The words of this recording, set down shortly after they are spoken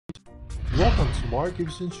Welcome to Mark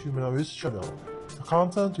Gibson's Human Rights Channel,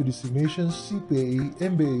 accountant with designations CPA,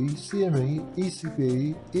 MBA, CMA,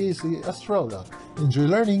 ACPA, ASA, Australia. Enjoy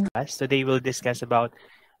learning! Today we'll discuss about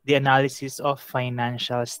the analysis of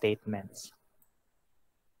financial statements.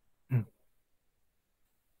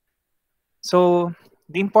 So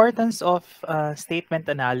the importance of statement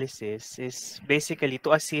analysis is basically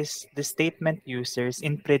to assist the statement users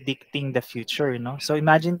in predicting the future. No? So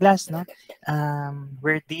imagine class, no?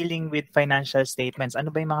 We're dealing with financial statements.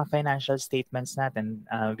 Ano ba yung mga financial statements natin?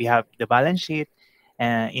 We have the balance sheet,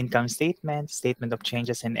 income statement, statement of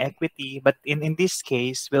changes in equity. But in this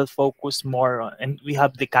case, we'll focus more on, and we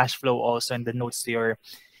have the cash flow also in the notes to your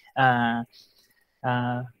uh,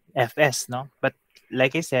 FS, no? But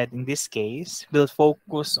like I said, in this case, we'll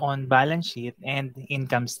focus on balance sheet and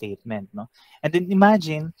income statement, no? And then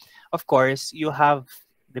imagine, of course, you have,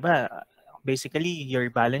 di ba, basically your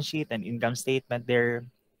balance sheet and income statement, they're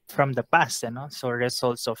from the past, no? So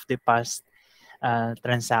results of the past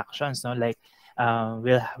transactions, no? Like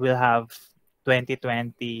we'll have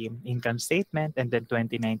 2020 income statement and then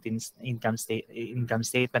 2019 income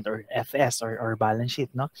statement or FS or balance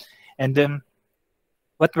sheet, no? And then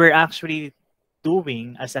what we're actually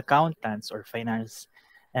doing as accountants or finance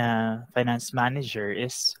manager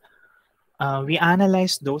is we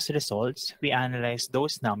analyze those results, we analyze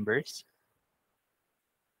those numbers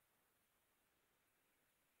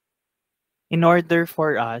in order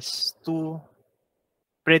for us to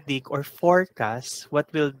predict or forecast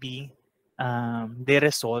what will be the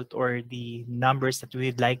result or the numbers that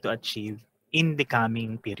we'd like to achieve in the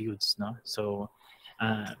coming periods. No, so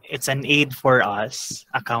it's an aid for us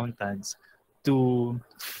accountants to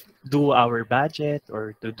do our budget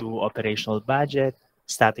or to do operational budget,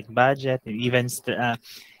 static budget, and even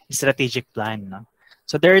strategic plan. No?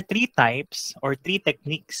 So there are three types or three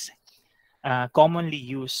techniques commonly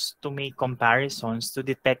used to make comparisons to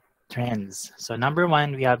detect trends. So number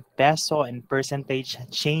one, we have peso and percentage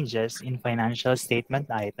changes in financial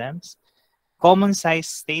statement items, common size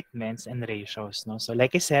statements, and ratios. No? So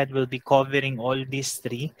like I said, we'll be covering all these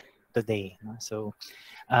three today. No? So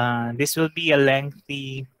this will be a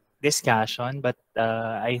lengthy discussion, but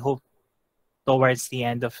I hope towards the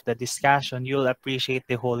end of the discussion, you'll appreciate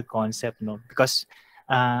the whole concept, no? Because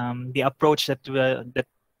the approach that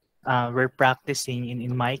we're practicing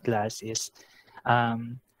in my class is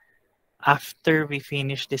um, after we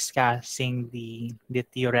finish discussing the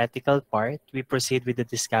theoretical part, we proceed with the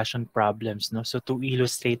discussion problems, no? So to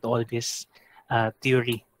illustrate all this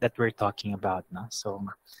theory that we're talking about, no? So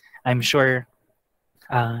I'm sure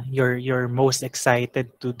you're most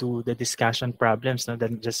excited to do the discussion problems, no,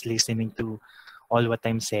 than just listening to all what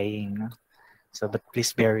I'm saying. No? So, but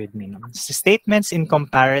please bear with me. No? So statements in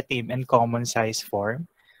comparative and common size form.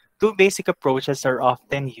 Two basic approaches are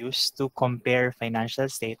often used to compare financial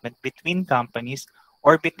statement between companies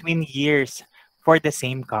or between years for the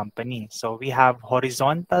same company. So we have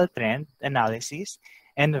horizontal trend analysis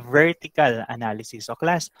and vertical analysis. So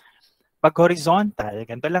class, pag horizontal,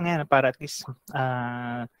 ganito lang yan para at least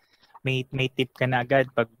may tip ka na agad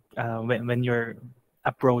pag when you're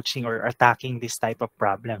approaching or attacking this type of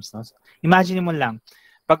problems. No? So, imagine mo lang,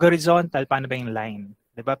 pag horizontal, paano ba yung line?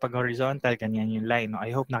 'Di ba? Pag horizontal, ganyan yung line. No?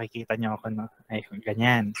 I hope nakikita niyo ako. No? Ay,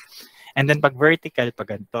 ganyan. And then pag vertical, pag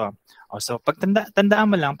ganito. So pag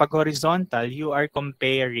tandaan mo lang, pag horizontal, you are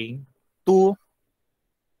comparing two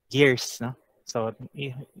years. No? So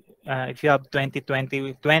if you have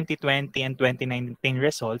 2020 and 2019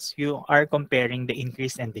 results, you are comparing the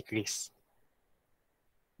increase and decrease.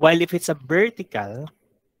 While if it's a vertical,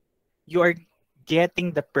 you are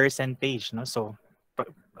getting the percentage. No? So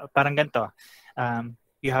parang ganito.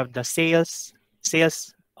 You have the sales,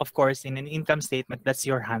 of course, in an income statement, that's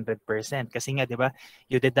your 100%. Kasi nga, di ba,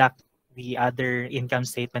 you deduct the other income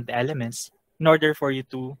statement elements in order for you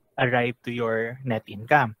to arrive to your net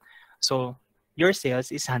income. So, your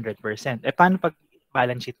sales is 100%. Paano pag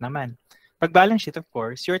balance sheet naman? Pag balance sheet, of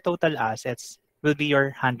course, your total assets will be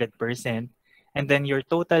your 100%. And then your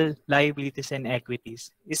total liabilities and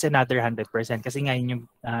equities is another 100%. Kasi nga yun yung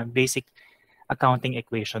basic accounting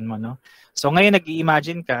equation mo, no? So ngayon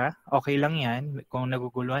nag-i-imagine ka, okay lang yan kung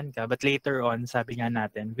naguguluhan ka, but later on, sabi nga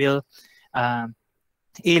natin, we'll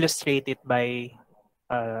illustrate it by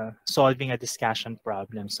solving a discussion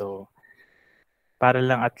problem. So para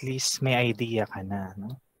lang at least may idea ka na,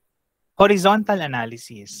 no? Horizontal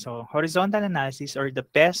analysis. So horizontal analysis or the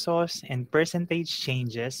pesos and percentage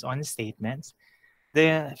changes on statements.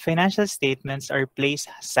 The financial statements are placed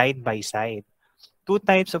side by side. Two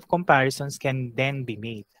types of comparisons can then be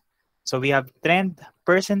made. So we have trend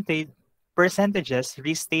percentages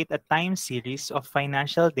restate a time series of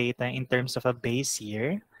financial data in terms of a base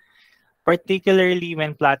year, particularly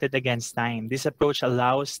when plotted against time. This approach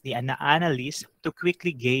allows the analyst to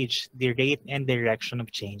quickly gauge the rate and direction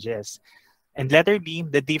of changes. And letter B,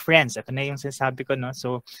 the difference. Ito na yung sinasabi ko, no?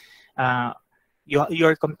 So,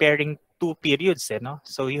 you're comparing two periods, no?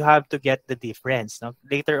 So you have to get the difference, no?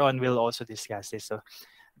 Later on, we'll also discuss this. So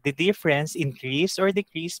the difference, increase or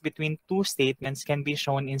decrease between two statements can be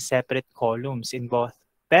shown in separate columns in both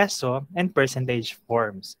peso and percentage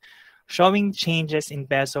forms. Showing changes in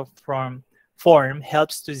peso form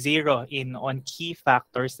helps to zero in on key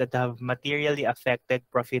factors that have materially affected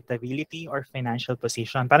profitability or financial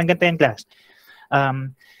position. Parang ganito yung class.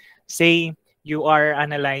 Say, you are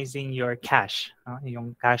analyzing your cash,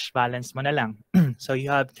 yung cash balance mo na lang. So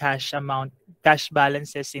you have cash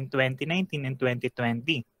balances in 2019 and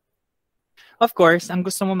 2020. Of course, ang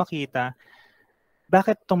gusto mo makita,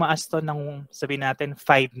 bakit tumaas to ng, sabihin natin,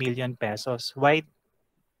 5 million pesos? Why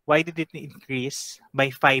did it increase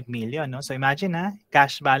by 5 million? No? So imagine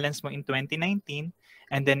cash balance mo in 2019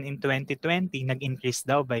 and then in 2020, nag-increase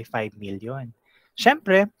daw by 5 million.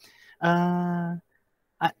 Siyempre,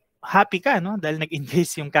 happy ka, no? Dahil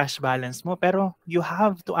nag-increase yung cash balance mo. Pero you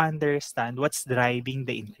have to understand what's driving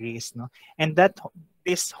the increase, no? And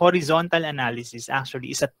this horizontal analysis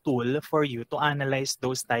actually is a tool for you to analyze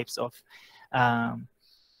those types of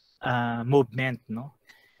movement, no?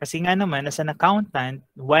 Kasi nga naman, as an accountant,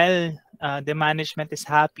 while the management is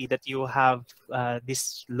happy that you have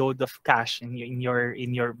this load of cash in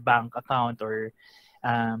your bank account or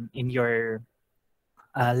in your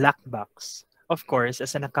lockbox, of course,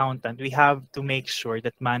 as an accountant, we have to make sure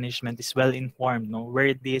that management is well informed, no?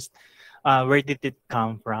 Where did it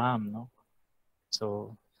come from, no?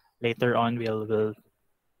 So later on, we'll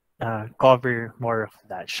cover more of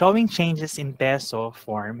that. Showing changes in peso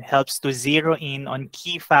form helps to zero in on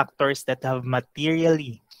key factors that have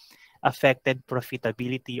materially affected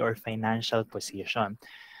profitability or financial position.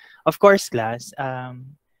 Of course, class,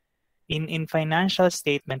 in financial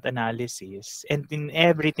statement analysis and in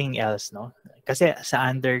everything else, no? Kasi sa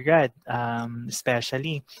undergrad,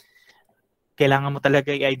 especially, kailangan mo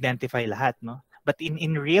talaga i-identify lahat, no? But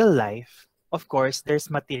in real life, of course,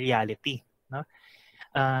 there's materiality, no?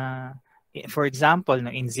 For example,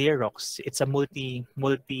 no, in Xerox, it's a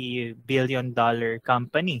multi-billion dollar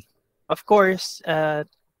company. Of course, 10,000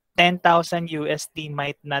 USD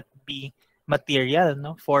might not be material,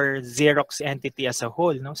 no, for Xerox entity as a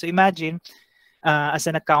whole, no. So imagine, as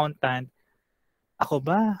an accountant, ako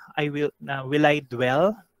ba, will I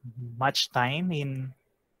dwell much time in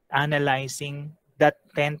analyzing that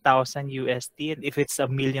 10,000 USD if it's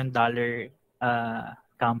 $1 million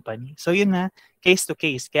company? So yun na, case to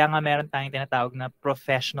case. Kaya nga meron tayong tinatawag na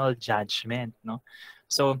professional judgment, no.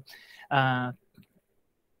 So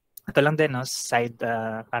ito lang din, no,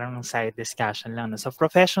 parang side discussion lang, no? So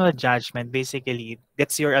professional judgment, basically,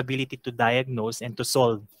 that's your ability to diagnose and to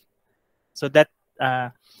solve. So that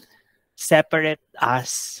separate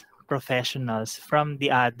us professionals from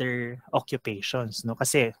the other occupations, no?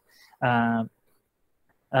 Kasi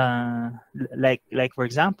like for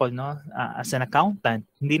example, no, as an accountant,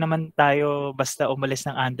 hindi naman tayo basta umalis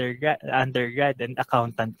ng undergrad and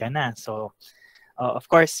accountant ka na. So of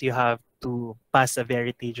course, you have to pass a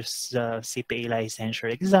very tedious CPA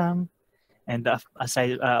licensure exam. And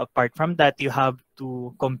apart from that, you have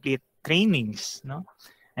to complete trainings, no?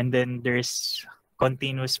 And then there's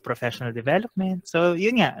continuous professional development. So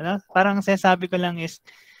yun nga, no? Parang sinasabi ko lang is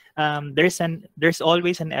there's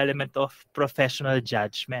always an element of professional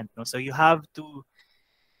judgment, no? So you have to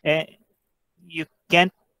you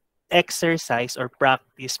can't exercise or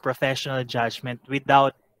practice professional judgment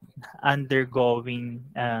without undergoing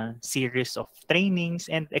a series of trainings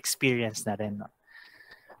and experience na rin, no?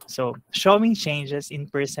 So showing changes in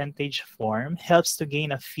percentage form helps to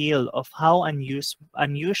gain a feel of how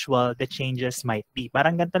unusual the changes might be.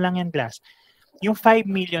 Parang ganito lang yan, class. Yung 5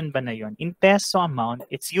 million ba na yun, in peso amount,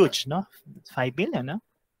 it's huge, no? 5 million, no?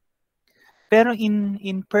 Pero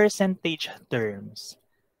in percentage terms,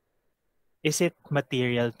 is it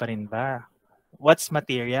material pa rin ba? What's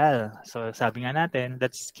material? So sabi nga natin,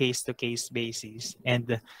 that's case-to-case basis.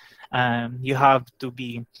 And you have to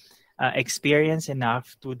be experienced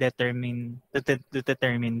enough to determine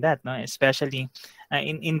that, no? Especially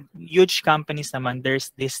in huge companies naman, there's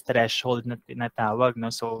this threshold na tinatawag, no?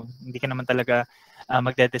 So hindi ka naman talaga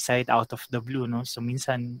magde-decide out of the blue, no? So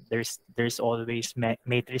minsan there's always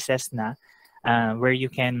matrices na where you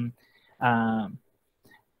can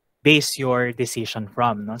base your decision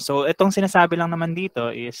from, no? So itong sinasabi lang naman dito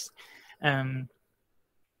is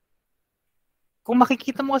kung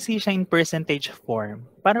makikita mo kasi siya in percentage form,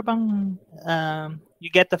 para bang you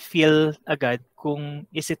get a feel agad kung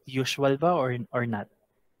is it usual ba or not.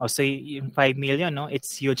 O so yung 5 million, no,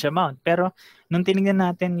 it's huge amount. Pero nung tinignan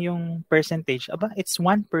natin yung percentage, aba, it's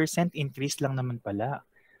 1% increase lang naman pala.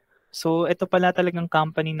 So ito pala talagang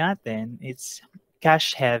company natin, it's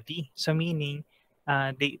cash heavy. So meaning,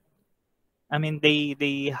 they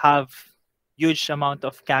have huge amount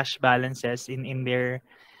of cash balances in their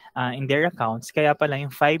accounts. Kaya pala yung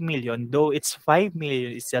 5 million, though it's 5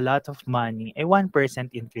 million, it's a lot of money, 1%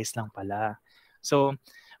 increase lang pala. So,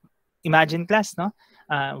 imagine class, no?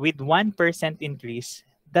 With 1% increase,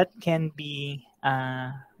 that can be,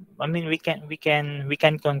 we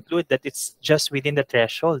can conclude that it's just within the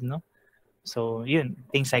threshold, no? So, yun,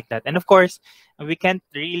 things like that. And of course, we can't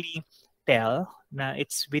really tell na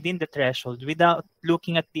it's within the threshold without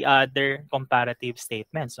looking at the other comparative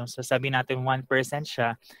statements. So, sasabihin natin 1%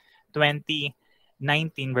 siya,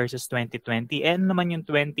 2019 versus 2020. And naman yung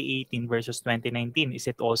 2018 versus 2019, is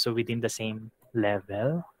it also within the same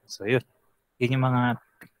level? So yun. Yun yung mga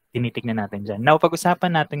tinitignan natin dyan. Now,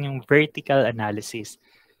 pag-usapan natin yung vertical analysis.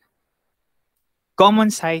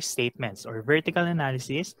 Common size statements or vertical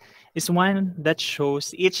analysis is one that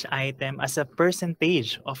shows each item as a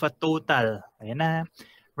percentage of a total, ayan na,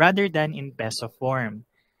 rather than in peso form.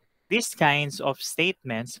 These kinds of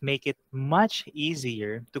statements make it much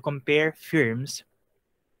easier to compare firms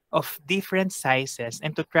of different sizes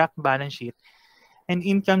and to track balance sheet and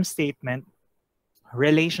income statement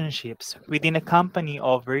relationships within a company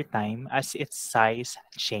over time as its size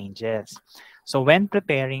changes. So when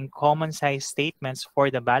preparing common size statements for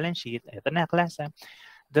the balance sheet, ito na klase,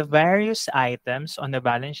 the various items on the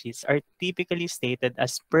balance sheets are typically stated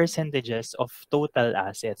as percentages of total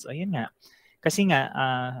assets. O yun nga. Kasi nga,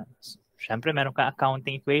 syempre meron ka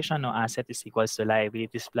accounting equation, no? Asset is equals to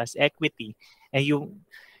liabilities plus equity. And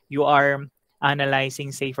you are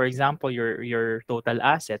analyzing, say, for example, your total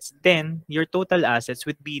assets, then your total assets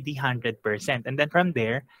would be the 100%. And then from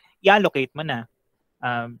there, i-allocate mo na.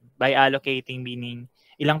 By allocating, meaning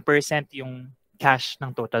ilang percent yung cash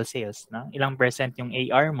ng total sales, no? Ilang percent yung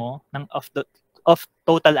AR mo of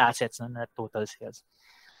total assets, no? Not total sales.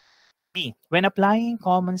 B. When applying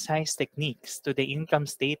common size techniques to the income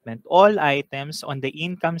statement, all items on the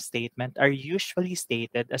income statement are usually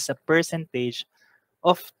stated as a percentage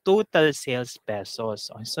of total sales pesos.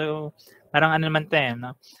 So, parang ano naman 'to,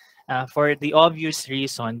 no? For the obvious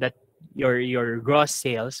reason that your gross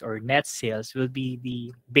sales or net sales will be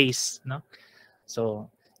the base, no?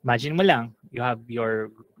 So, imagine mo lang, you have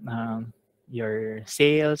your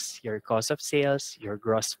sales, your cost of sales, your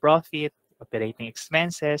gross profit, operating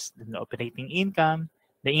expenses, the operating income,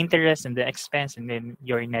 the interest and the expense, and then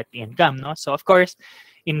your net income, no? So, of course,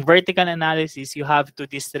 in vertical analysis, you have to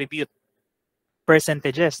distribute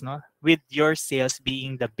percentages, no? With your sales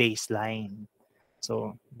being the baseline.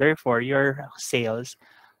 So, therefore, your sales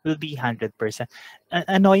will be 100%.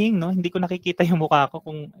 Annoying, no? Hindi ko nakikita yung mukha ko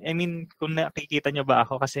kung nakikita nyo ba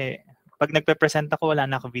ako kasi pag nagpe-present ako, wala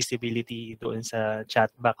na ako visibility doon sa chat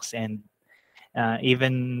box and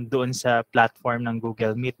even doon sa platform ng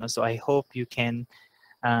Google Meet, no? So, I hope you can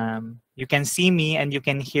see me and you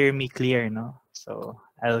can hear me clear, no? So,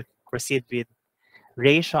 I'll proceed with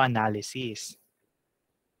ratio analysis.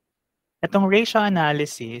 Itong ratio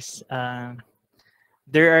analysis,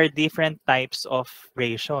 there are different types of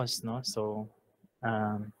ratios, no? So,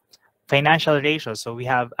 financial ratios. So we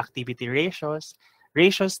have activity ratios,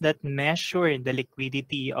 ratios that measure the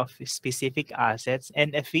liquidity of specific assets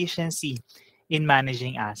and efficiency in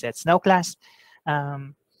managing assets. Now, class,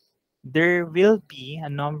 there will be a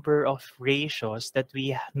number of ratios that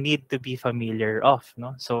we need to be familiar of,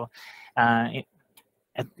 no? So,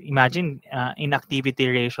 imagine in activity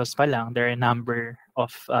ratios pa lang, there are a number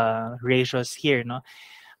of ratios here, no?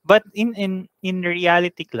 But in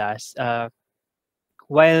reality class,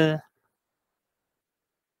 while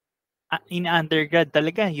in undergrad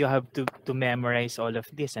talaga you have to memorize all of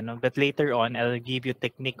this, ano? But later on, I'll give you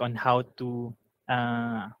technique on how to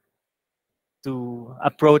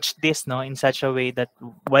approach this, no, in such a way that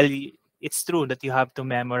it's true that you have to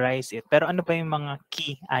memorize it, pero ano ba yung mga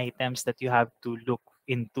key items that you have to look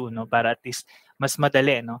into, no, para at least mas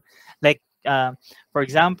madali, no? Like for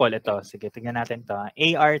example, ito, sige, tingnan natin to.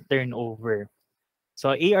 AR turnover.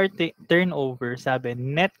 So AR turnover, sabi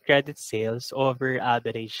net credit sales over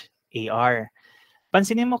average AR.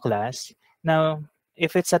 Pansinin mo class, now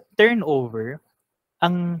if it's a turnover,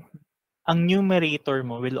 ang numerator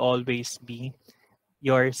mo will always be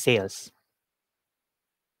your sales.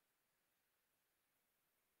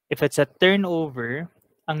 If it's a turnover,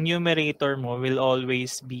 ang numerator mo will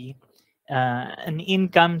always be an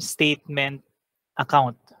income statement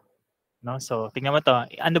account, no? So tingnan mo 'to,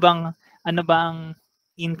 ano bang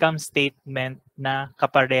income statement na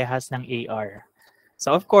kaparehas ng AR?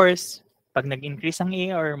 So of course, 'pag nag-increase ang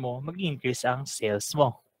AR mo, mag-increase ang sales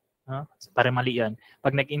mo, no? So parang mali 'yun.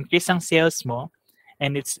 'Pag nag-increase ang sales mo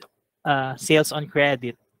and it's sales on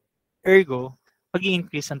credit, ergo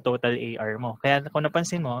mag-i-increase ang total AR mo. Kaya kung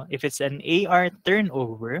napansin mo, if it's an AR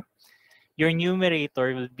turnover, your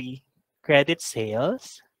numerator will be credit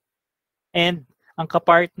sales, and ang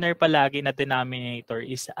kapartner palagi na denominator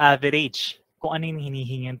is average kung ano yung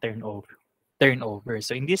hinihinging turnover.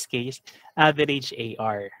 So in this case, average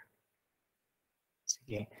AR.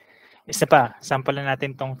 Sige. Isa pa, sample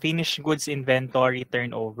natin tong finished goods inventory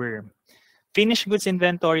turnover. Finished goods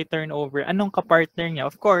inventory turnover, anong kapartner niya?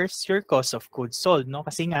 Of course, your cost of goods sold, no?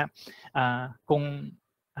 Kasi nga, kung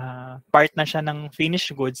part na siya ng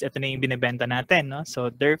finished goods, ito na yung binibenta natin, no?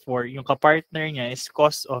 So therefore, yung kapartner niya is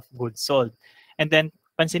cost of goods sold. And then,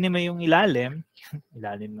 pansinin mo yung ilalim,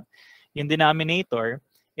 ilalim, no? Yung denominator,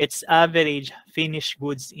 it's average finished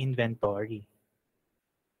goods inventory.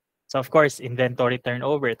 So of course, inventory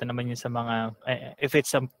turnover, ito naman yung sa mga, if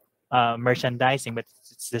it's a merchandising, but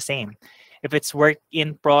it's the same. If it's work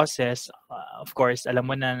in process, of course, alam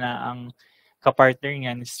mo na ang kapartner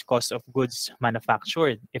niyan is cost of goods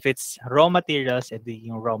manufactured. If it's raw materials, edi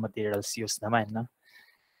yung raw materials used naman, no?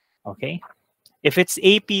 Okay? If it's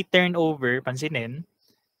AP turnover, pansinin,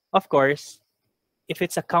 of course, if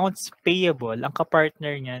it's accounts payable, ang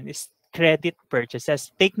kapartner niyan is credit purchases.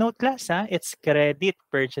 Take note class, ha? It's credit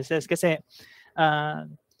purchases kasi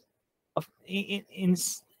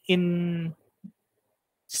in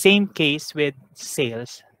same case with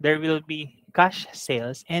sales, there will be cash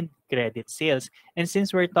sales and credit sales. And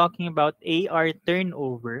since we're talking about AR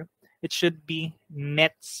turnover, it should be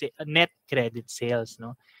net credit sales,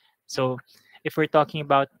 no? So if we're talking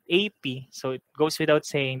about AP, so it goes without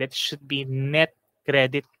saying that it should be net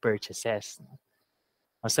credit purchases.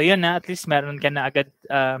 So yun na, at least meron ka na agad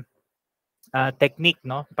technique,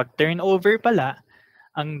 no? Pag turnover pala,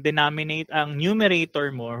 ang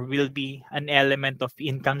numerator mo will be an element of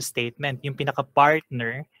income statement, yung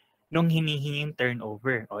pinaka-partner nung hinihinging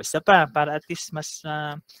turnover. O isa pa, para at least mas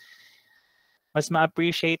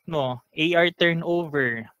ma-appreciate mo, AR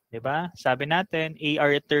turnover, 'di ba? Sabi natin,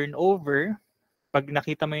 AR turnover, pag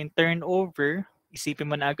nakita mo yung turnover,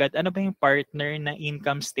 isipin mo na agad, ano ba yung partner na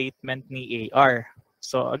income statement ni AR?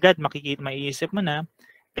 So agad maiisip mo na,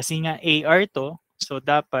 kasi nga AR to, so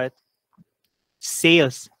dapat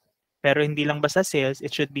sales. Pero hindi lang basta sales, it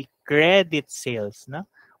should be credit sales, no?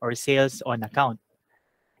 Or sales on account.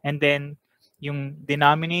 And then, yung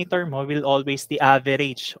denominator mo will always the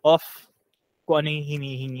average of kung ano yung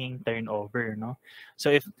hinihinging turnover, no? So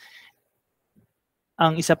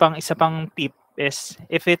ang isa pang tip is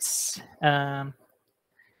if it's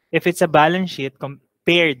a balance sheet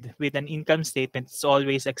compared with an income statement, it's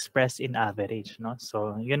always expressed in average, no?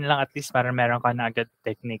 So yun lang, at least para meron ka na agad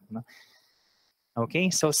technique, no?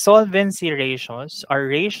 Okay, so solvency ratios are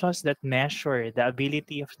ratios that measure the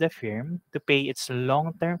ability of the firm to pay its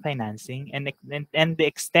long-term financing and the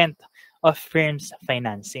extent of firm's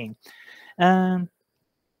financing. Parang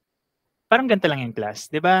ganito lang yung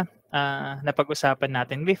class, 'di ba? Napag-usapan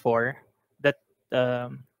natin before that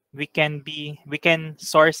we can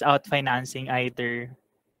source out financing either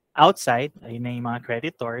outside, ayun na yung mga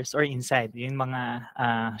creditors, or inside, yung mga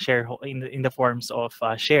in the forms of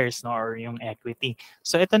shares, no, or yung equity.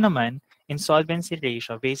 So ito naman, insolvency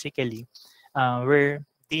ratio, basically, we're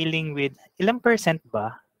dealing with ilang percent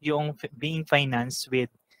ba yung being financed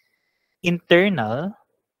with internal,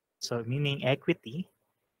 so meaning equity,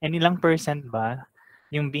 and ilang percent ba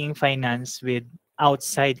yung being financed with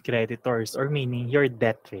outside creditors, or meaning your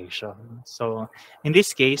debt ratio. So in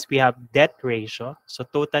this case, we have debt ratio, so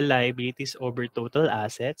total liabilities over total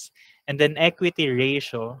assets, and then equity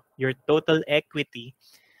ratio, your total equity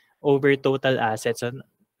over total assets. So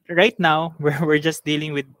right now, we're just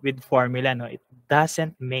dealing with formula, no? It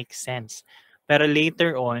doesn't make sense. Pero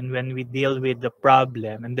later on, when we deal with the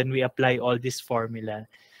problem and then we apply all this formula,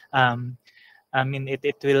 I mean,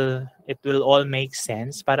 it will all make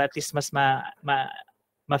sense para at least mas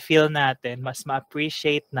ma-feel natin, mas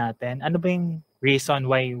ma-appreciate natin ano ba yung reason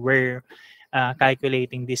why we're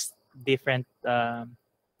calculating these different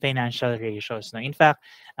financial ratios. No? In fact,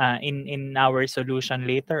 in our solution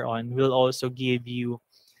later on, we'll also give you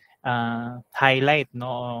highlight,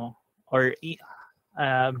 no, or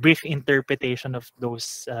brief interpretation of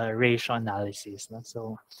those ratio analysis. No?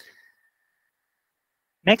 So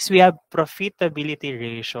Next, we have profitability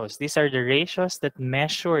ratios. These are the ratios that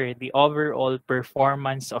measure the overall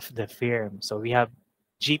performance of the firm. So we have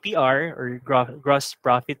GPR or gross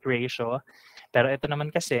profit ratio. Pero ito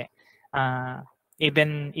naman kasi,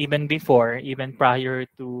 even before, even prior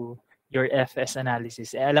to your FS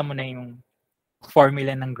analysis, alam mo na yung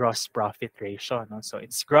formula ng gross profit ratio. No? So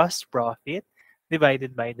it's gross profit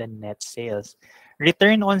divided by the net sales.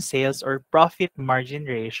 Return on sales or profit margin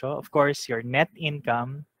ratio, of course, your net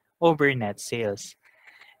income over net sales.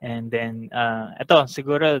 And then, ito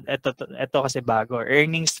kasi bago,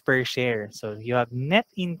 earnings per share. So you have net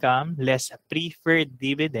income less preferred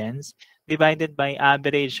dividends divided by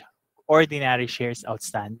average ordinary shares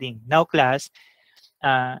outstanding. Now, class,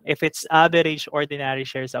 if it's average ordinary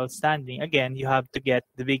shares outstanding, again, you have to get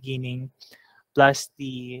the beginning plus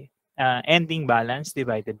the ending balance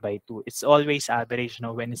divided by 2. It's always average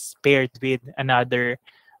when it's paired with another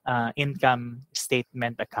income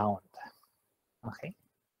statement account. Okay.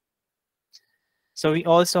 So we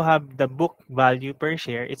also have the book value per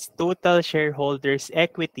share. It's total shareholders'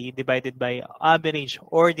 equity divided by average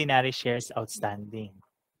ordinary shares outstanding.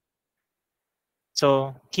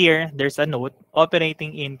 So here, there's a note.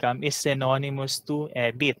 Operating income is synonymous to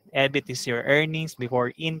EBIT. EBIT is your earnings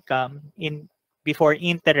before income, before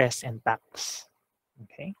interest and tax.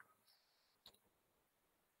 Okay.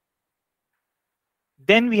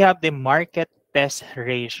 Then we have the market test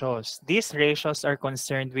ratios. These ratios are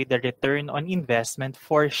concerned with the return on investment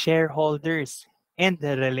for shareholders and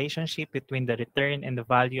the relationship between the return and the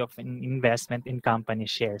value of an investment in company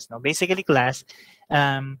shares. Now, basically, class,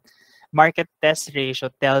 market test ratio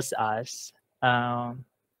tells us yung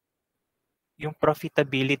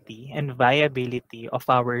profitability and viability of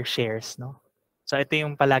our shares, no? So ito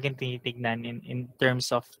yung palaging tinitignan in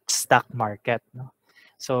terms of stock market, no?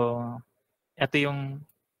 So ito yung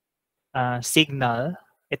signal.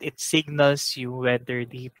 It signals you whether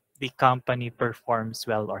the company performs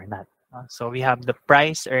well or not. So we have the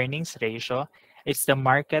price earnings ratio. It's the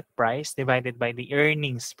market price divided by the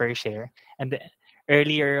earnings per share. And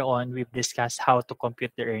earlier on, we've discussed how to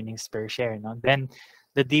compute the earnings per share. No? Then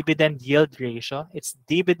the dividend yield ratio, it's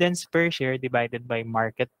dividends per share divided by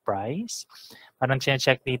market price. Parang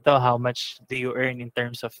check dito, how much do you earn in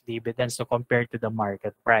terms of dividends so compared to the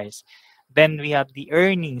market price. Then we have the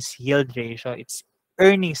earnings yield ratio. It's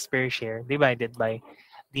earnings per share divided by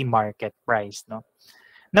the market price. No?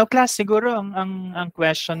 Now, class, siguro ang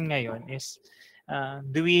question ngayon is,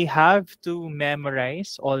 do we have to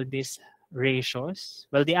memorize all these ratios?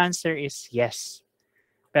 Well, the answer is yes.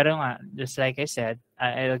 Pero nga, just like I said,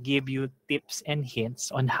 I'll give you tips and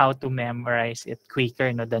hints on how to memorize it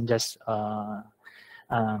quicker than just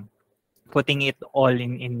putting it all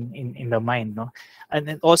in the mind. No? And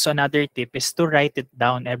then also another tip is to write it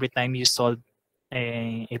down every time you solve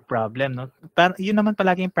a problem. No? Yun naman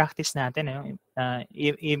palagi yung practice natin.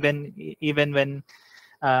 Even when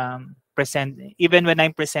even when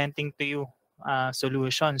I'm presenting to you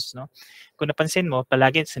solutions, no? Kung napansin mo,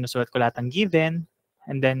 palagi sinusulat ko lahat ng given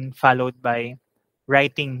and then followed by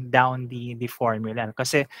writing down the formula.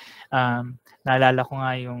 Kasi naalala ko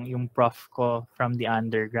nga yung prof ko from the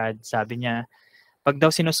undergrad, sabi niya, pag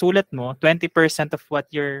daw sinusulat mo, 20% of what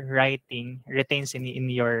you're writing retains in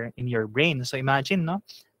your brain. So imagine, no?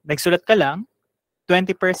 Nagsulat ka lang,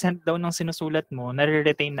 20% daw ng sinusulat mo,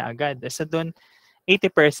 nare-retain na agad. So doon,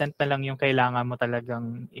 80% na lang yung kailangan mo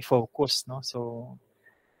talagang i-focus, no? So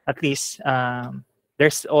at least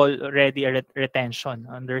there's already a retention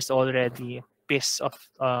and there's already piece of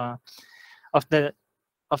the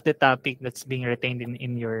topic that's being retained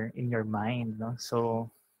in your mind, no?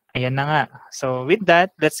 So ayan na nga. So with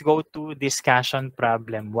that, let's go to discussion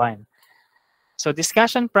problem 1. So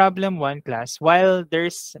discussion problem 1, class, while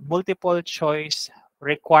there's multiple choice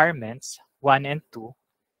requirements 1 and 2,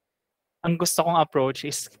 ang gusto kong approach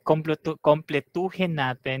is kompletuhin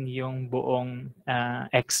natin yung buong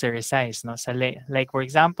exercise, no? So like for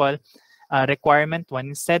example, requirement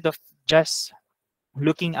 1, instead of just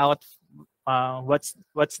looking out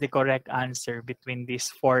what's the correct answer between these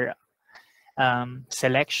 4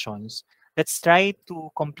 selections, let's try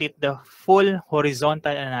to complete the full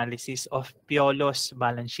horizontal analysis of Piolo's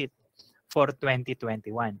balance sheet for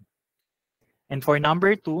 2021. And for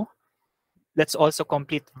number 2, let's also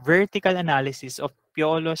complete vertical analysis of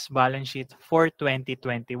Piolo's balance sheet for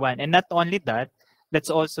 2021. And not only that, let's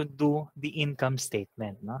also do the income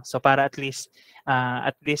statement. No? So para at least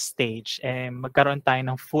at this stage, magkaroon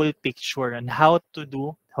tayo ng full picture on how to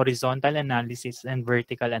do horizontal analysis and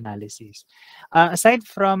vertical analysis. Aside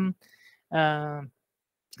from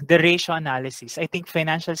the ratio analysis, I think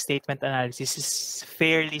financial statement analysis is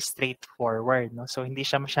fairly straightforward, no? So hindi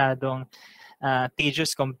siya masyadong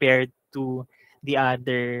tedious compared to the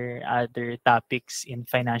other topics in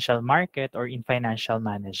financial market or in financial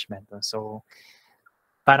management, no? So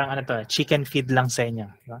parang ano to, chicken feed lang sa inyo,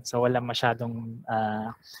 no? So wala masyadong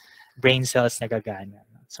brain cells na gagana.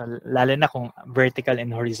 So lalo na kung vertical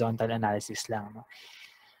and horizontal analysis lang, no?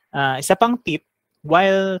 Isa pang tip,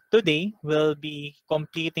 while today we'll be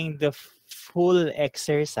completing the full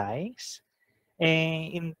exercise,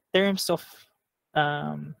 in terms of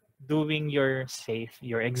doing your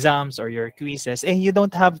your exams or your quizzes, you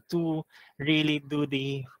don't have to really do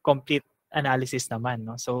the complete analysis naman,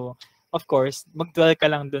 no? So, of course, mag-dwell ka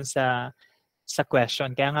lang dun sa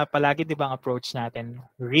question. Kaya nga palagi 'di ba ang approach natin,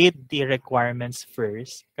 read the requirements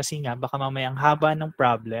first kasi nga baka mamaya ang haba ng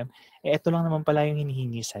problem, ito lang naman pala yung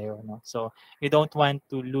hinihingi sa'yo, no? So, you don't want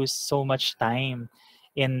to lose so much time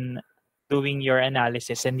in doing your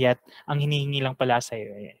analysis and yet ang hinihingi lang pala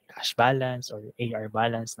sa'yo cash balance or AR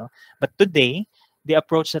balance, no? But today, the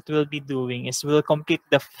approach that we'll be doing is we'll complete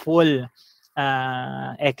the full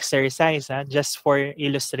exercise just for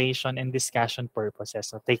illustration and discussion purposes.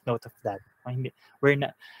 So take note of that. We're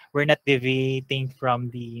not we're not deviating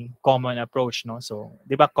from the common approach, no? So,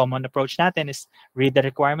 'di ba, common approach natin is read the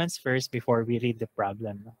requirements first before we read the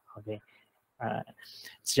problem, no? Okay. Uh,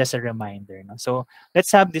 it's just a reminder, no? So,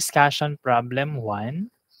 let's have discussion problem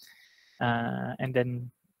 1. And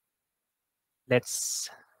then let's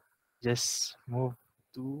just move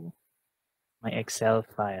to my Excel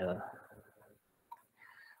file.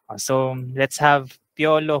 So let's have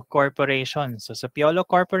Piolo Corporation. So Piolo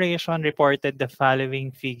Corporation reported the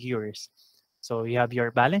following figures. So you have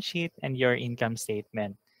your balance sheet and your income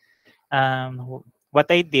statement.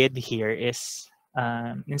 What I did here is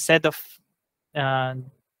instead of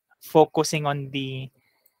focusing on the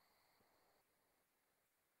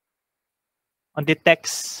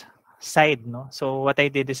text side, no? So what I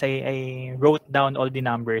did is I wrote down all the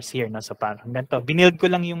numbers here, no? So parang ganito, binild ko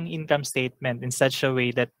lang yung income statement in such a way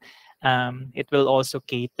that it will also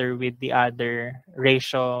cater with the other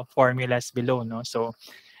ratio formulas below, no? So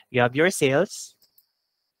you have your sales,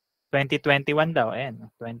 2021 daw, ayan,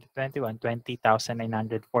 2021,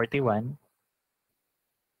 20,941.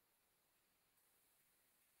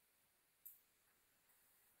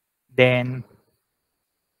 Then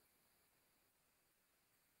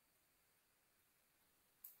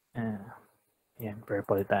yan,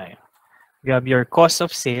 purple tayo. You have your cost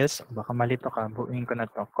of sales. Baka malito ka, buuin ko na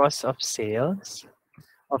to. Cost of sales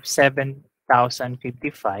of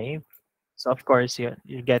 7,055. So of course, you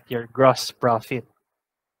get your gross profit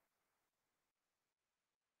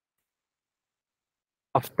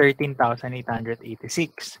of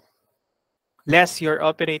 13,886. Less your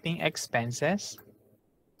operating expenses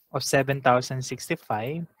of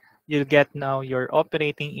 7,065. You'll get now your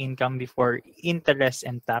operating income before interest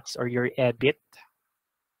and tax or your EBIT.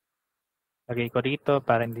 Lagay ko rito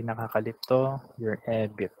para hindi nakakalito, your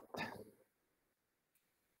EBIT.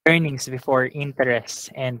 Earnings before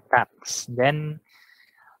interest and tax. Then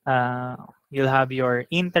you'll have your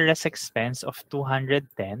interest expense of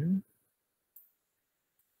 210.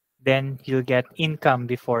 Then you'll get income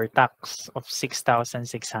before tax of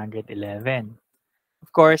 6,611. Of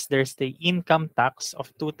course, there's the income tax of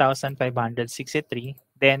 2,563.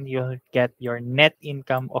 Then you'll get your net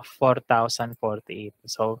income of 4,048.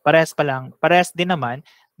 So parehas pa lang, parehas din naman,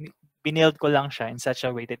 binild ko lang siya in such a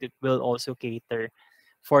way that it will also cater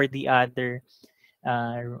for the other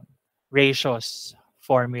ratios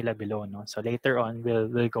formula below, no? So later on,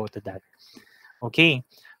 we'll go to that. Okay.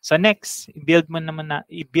 So next, i-build naman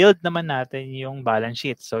natin yung balance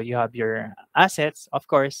sheet. So you have your assets, of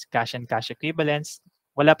course, cash and cash equivalents.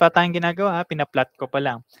 Wala pa tayong ginagawa, pinaplot ko pa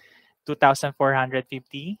lang. 2,450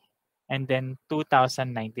 and then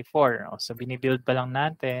 2,094. So binibuild pa lang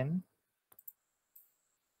natin.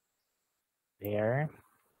 There.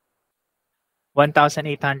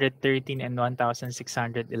 1,813 and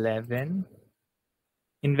 1,611.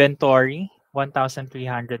 Inventory,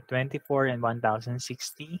 1,324 and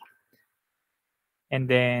 1,060. And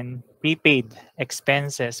then prepaid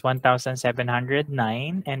expenses,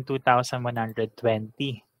 1,709 and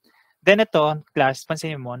 2,120. Then ito, class,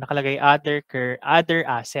 pansin mo, nakalagay other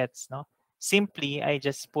assets, no? Simply, I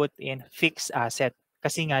just put in fixed asset.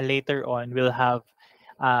 Kasi nga later on, we'll have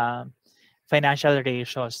financial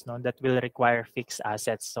ratios, no, that will require fixed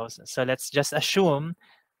assets. So let's just assume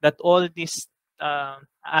that all these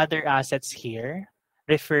other assets here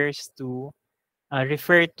refer to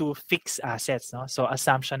fixed assets, no? So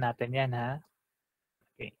assumption natin yan, ha?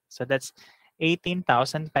 Okay. So that's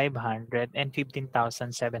 18,500 and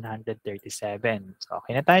 15,737. So,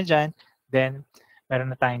 okay na tayo dyan. Then,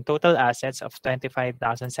 meron na tayong total assets of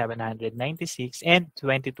 25,796 and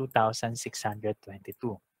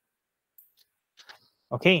 22,622.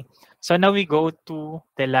 Okay, so now we go to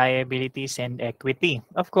the liabilities and equity.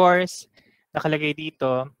 Of course, nakalagay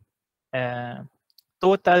dito,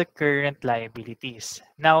 total current liabilities.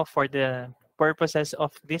 Now, for the purposes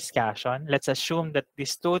of discussion, let's assume that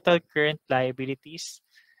this total current liabilities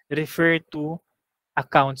refer to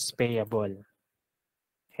accounts payable.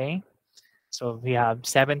 Okay, so we have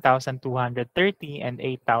 7,230 and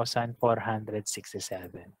 8,467.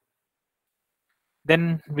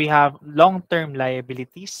 Then we have long-term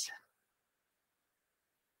liabilities.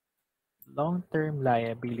 Long-term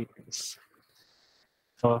liabilities.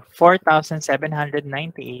 So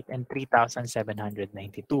 4,798 and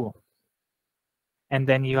 3,792. And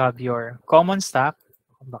then you have your common stock.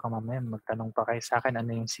 Baka mamaya magtanong pa kayo sa akin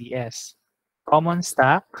ano yung CS. Common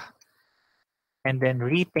stock and then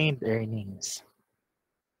retained earnings.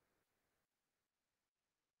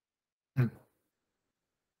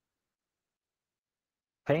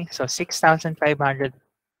 Okay, so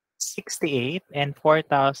 6,568 and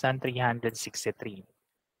 4,363.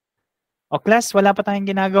 O class, wala pa tayong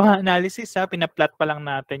ginagawa analysis ha, pinaplot pa lang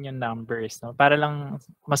natin yung numbers, no? Para lang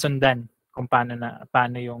masundan kung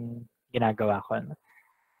paano yung ginagawa ko. No?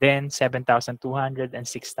 Then 7,200 and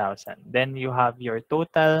 6,000. Then you have your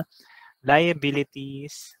total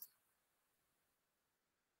liabilities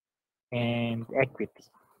and equity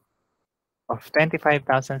of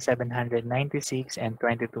 25,796 and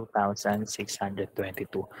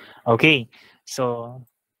 22,622. Okay, so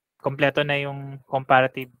kompleto na yung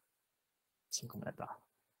comparative.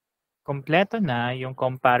 Kompleto na yung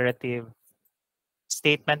comparative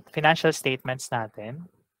statement, financial statements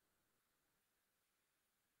natin.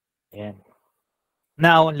 Ayan.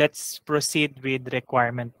 Now, let's proceed with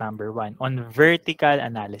requirement number 1 on vertical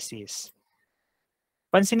analysis.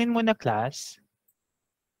 Pansinin mo na class,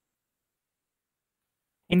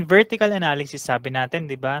 in vertical analysis, sabi natin,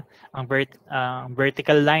 di ba, ang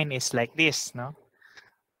vertical line is like this, no?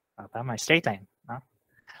 Tama, straight line. No?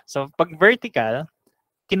 So, pag vertical,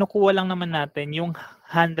 kinukuha lang naman natin yung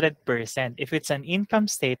 100%. If it's an income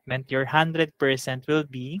statement, your 100% will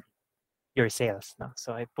be your sales. No?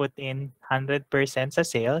 So, I put in 100% sa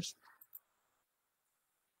sales.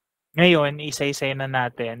 Ngayon, isa-isay na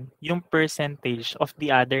natin yung percentage of the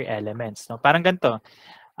other elements. No? Parang ganito,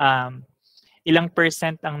 ilang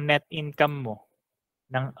percent ang net income mo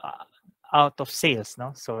ng out of sales.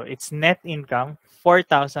 No? So, it's net income,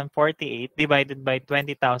 4,048 divided by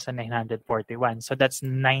 20,941. So, that's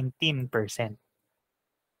 19%.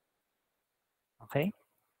 Okay?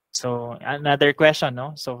 So, another question,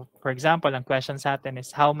 no? So, for example, ang question sa atin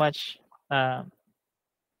is how much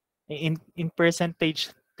in percentage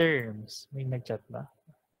terms, may nag-chat ba?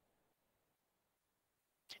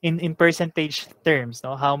 In percentage terms,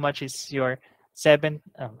 no? How much is your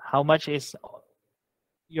how much is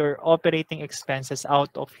your operating expenses out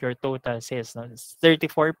of your total sales? No? It's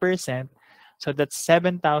 34%. So that's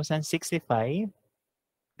 7,065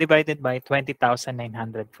 divided by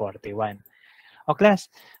 20,941. O class,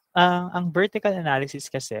 ang vertical analysis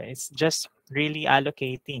kasi is just really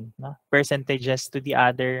allocating no, percentages to the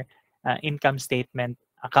other income statement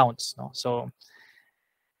accounts. No? So,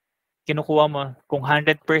 kinukuha mo, kung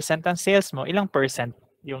 100% ang sales mo, ilang percent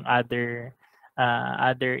yung other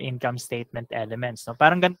income statement elements. No?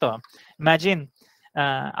 Parang ganito. Imagine,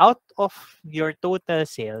 out of your total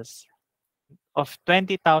sales of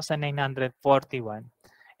 20,941,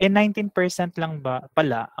 19% lang ba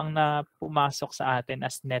pala ang pumasok sa atin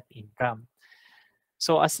as net income.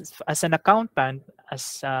 So as an accountant,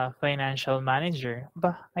 as a financial manager,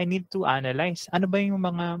 I need to analyze. Ano ba yung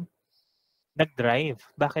mga nag-drive?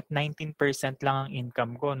 Bakit 19% lang ang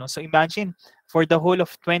income ko? No? So imagine, for the whole of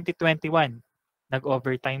 2021,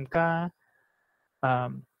 nag-overtime ka,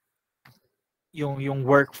 yung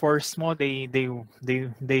workforce mo, they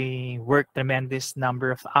work tremendous number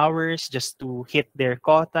of hours just to hit their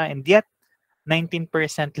quota, and yet 19%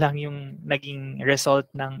 lang yung naging result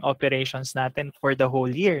ng operations natin for the whole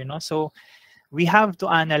year, no? So we have to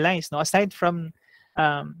analyze, no, aside from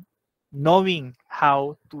knowing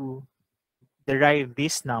how to derive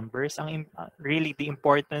these numbers, really the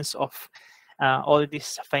importance of all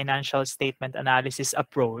this financial statement analysis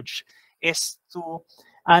approach is to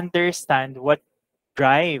understand what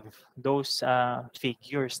drive those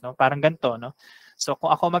figures, no? Parang ganito, no? So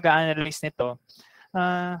kung ako mag-a-analyze nito,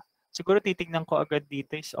 siguro titignan ko agad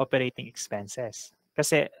dito is operating expenses.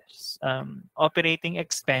 Kasi operating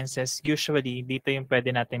expenses, usually, dito yung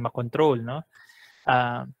pwede natin makontrol, no?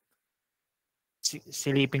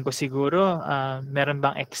 Silipin ko siguro, meron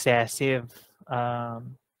bang excessive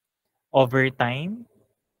overtime?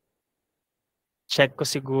 Check ko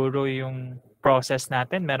siguro yung process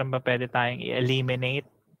natin. Meron ba pwede tayong i-eliminate?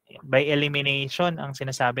 By elimination, ang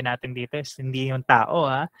sinasabi natin dito is hindi yung tao,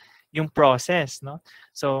 yung process, no?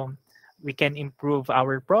 So, we can improve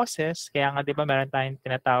our process. Kaya nga, di ba, meron tayong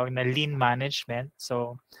tinatawag na lean management.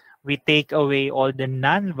 So, we take away all the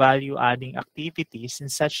non-value adding activities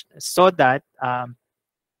and such so that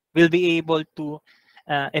we'll be able to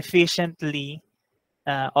efficiently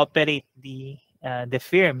operate the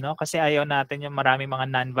firm, no? Kasi ayaw natin yung marami mga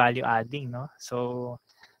non-value adding, no? So,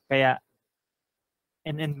 kaya,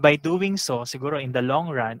 and by doing so, siguro in the long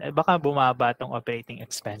run, baka bumaba tong operating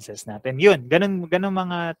expenses natin. Yun, ganun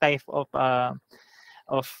mga type of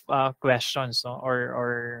questions, no?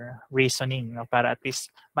 or reasoning, no? Para at least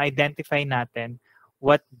ma-identify natin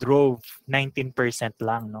what drove 19%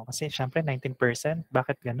 lang, no? Kasi syempre 19%,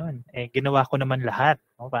 bakit ganun? Ginawa ko naman lahat,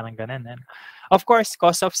 no? Parang ganun. Of course,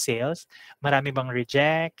 cost of sales, marami bang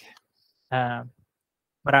reject?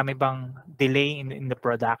 Marami bang delay in the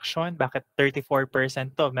production? Bakit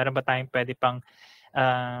 34% to? Meron ba tayong pwede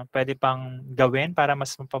pang gawin para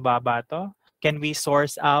mas mapababa to? Can we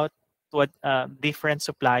source out different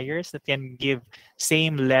suppliers that can give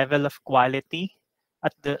same level of quality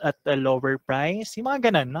at the lower price? Yung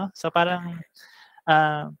mga ganun, no? So parang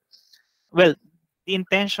well, the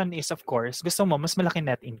intention is, of course, gusto mo mas malaki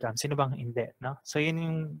net income. Sino bang hindi, no? So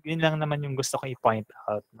yun lang naman yung gusto ko i-point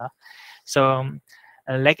out, no? So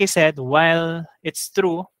like I said, while it's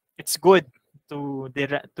true, it's good to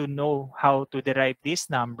know how to derive these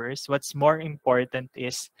numbers. What's more important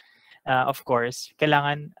is, of course,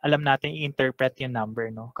 kailangan alam natin i-interpret yung number,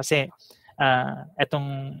 no? Kasi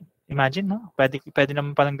etong imagine, no? Pwede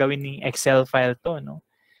naman palang gawin ni Excel file to, no?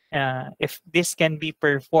 If this can be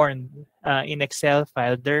performed in Excel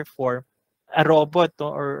file, therefore a robot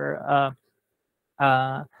or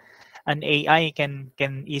an AI can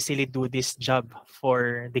easily do this job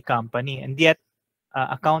for the company, and yet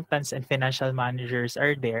accountants and financial managers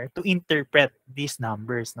are there to interpret these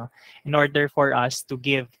numbers, no, in order for us to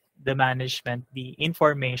give the management the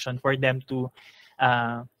information for them to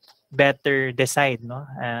better decide, no,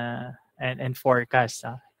 and forecast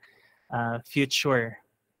future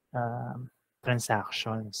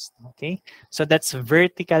transactions. Okay, so that's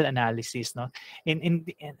vertical analysis, no. In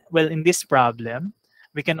this problem,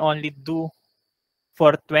 we can only do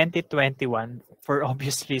for 2021 for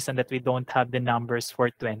obvious reason that we don't have the numbers for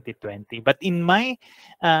 2020. But in my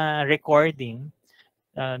recording,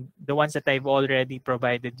 the ones that I've already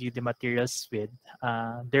provided you the materials with,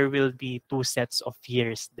 there will be 2 sets of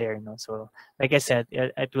years there, no. So like I said,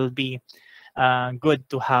 it will be good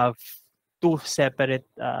to have 2 separate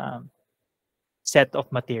set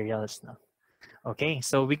of materials, no. Okay,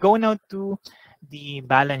 so we go now to the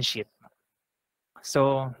balance sheet.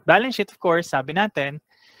 So balance sheet, of course, sabi natin,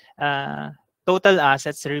 total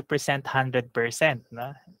assets represent 100%,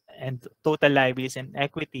 no? And total liabilities and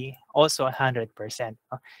equity also 100%.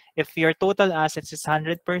 If your total assets is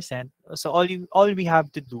 100%, so all we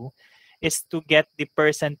have to do is to get the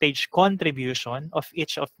percentage contribution of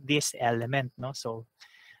each of these element, no? So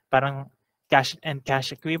parang cash and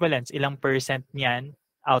cash equivalents, ilang percent niyan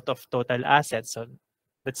out of total assets? So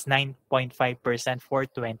that's 9.5% for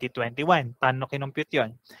 2021. Paano kinompute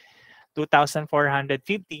yun? 2,450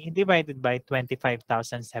 divided by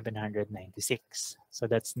 25,796. So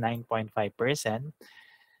that's 9.5%.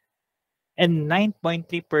 And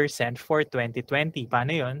 9.3% for 2020.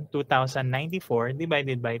 Paano yun? 2,094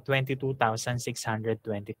 divided by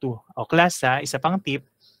 22,622. O class, isa pang tip,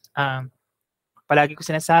 palagi ko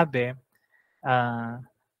sinasabi,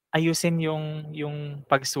 ayusin yung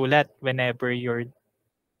pagsulat whenever you're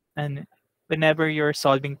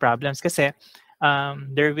solving problems, kasi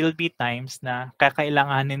there will be times na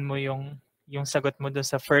kakailanganin mo yung sagot mo doon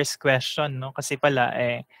sa first question, no, kasi pala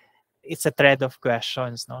it's a thread of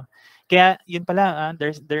questions, no. Kaya yun pala,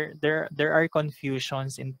 there are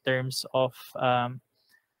confusions in terms of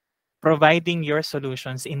providing your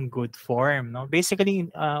solutions in good form, no. Basically,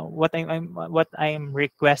 what I'm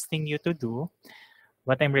requesting you to do,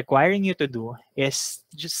 what I'm requiring you to do is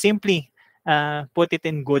just simply put it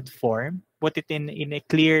in good form, put it in a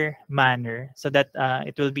clear manner so that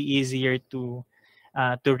it will be easier to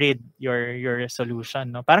read your solution,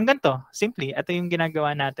 no. Parang ganito, simply, ito yung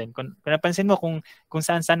ginagawa natin. Kung napansin mo kung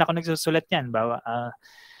saan ako nagsusulat yan, bawa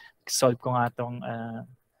solve ko nga tong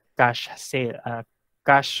cash sale,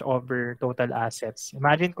 cash over total assets.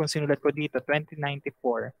 Imagine kung sinulat ko dito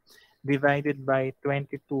 2094 divided by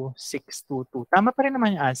 22,622. Tama pa rin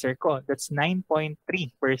naman yung answer ko. That's 9.3%,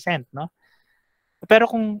 no? Pero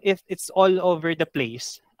kung if it's all over the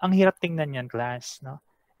place, ang hirap tingnan yan, class, no?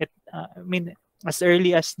 I mean, as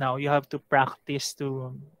early as now, you have to practice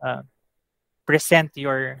to present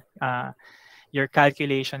your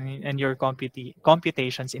calculation and your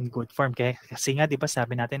computations in good form. Kasi nga, di ba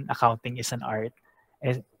sabi natin, accounting is an art.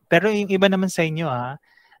 Pero yung iba naman sa inyo,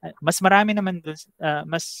 mas marami naman dun,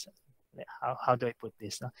 how do I put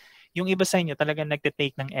this, no? Yung iba sa inyo talagang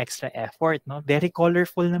nagte-take ng extra effort, no? Very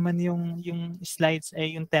colorful naman yung slides,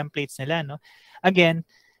 yung templates nila, no? Again,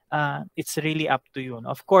 it's really up to you.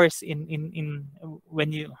 Of course,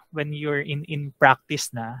 when you're in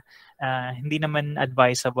practice na, hindi naman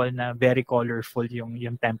advisable na very colorful yung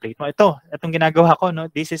template mo. Itong ginagawa ko,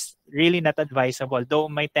 no? This is really not advisable.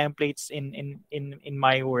 Though my templates in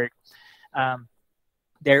my work,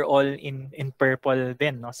 they're all in purple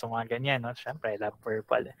din, no? So mga ganyan, no? Syempre, I love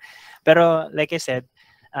purple. Pero like I said,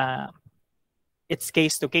 it's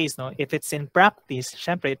case to case, no? If it's in practice,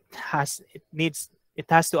 syempre it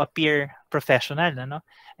has to appear professional, no?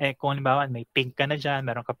 Kung halimbawa may pink ka na dyan,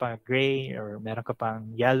 meron ka pa gray, or meron ka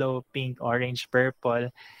pang yellow, pink, orange,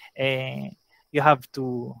 purple, you have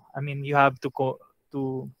to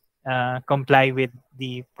comply with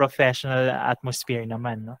the professional atmosphere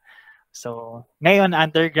naman, no? So, ngayon,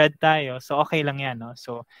 undergrad tayo. So, okay lang yan, no?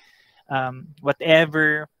 So,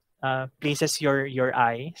 whatever pleases your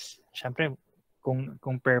eyes, syempre,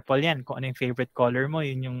 kung purple yan, kung ano yung favorite color mo,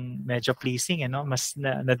 yun yung medyo pleasing, no? Mas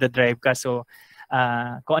nadadrive ka. So,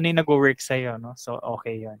 kung ano yung nag-work sa'yo, no? So,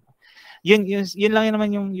 okay yun. Yun lang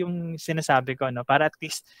naman yung sinasabi ko, no? Para at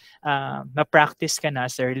least ma-practice ka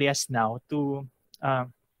na as early as now to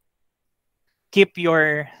keep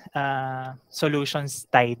your solutions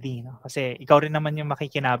tidy, no? Kasi ikaw rin naman yung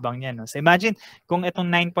makikinabang niyan, no? So imagine kung itong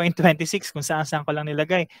 9.26 kung saan ko lang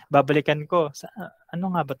nilagay, babalikan ko ano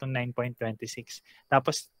nga ba tong 9.26?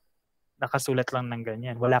 Tapos nakasulat lang ng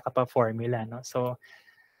ganyan, wala ka pa formula, no? So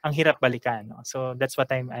ang hirap balikan, no? So that's what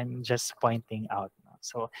I'm just pointing out, no?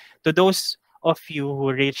 So to those of you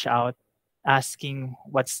who reach out asking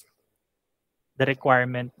what's the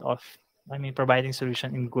requirement of providing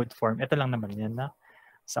solution in good form. Ito lang naman yan, no?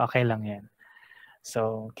 So, okay lang yan.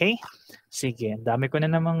 So, okay? Sige, dami ko na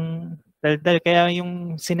namang daldal. Kaya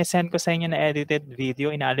yung sinesend ko sa inyo na edited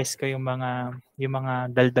video, inaalis ko yung mga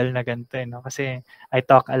daldal na ganito, no? Kasi I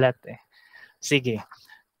talk a lot, eh. Sige.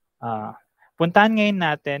 Puntahan ngayon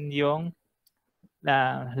natin yung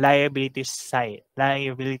liabilities side,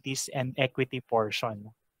 liabilities and equity portion.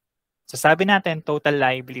 So sabi natin, total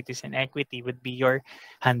liabilities and equity would be your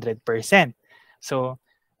 100%. So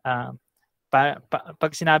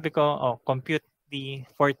pag sinabi ko, compute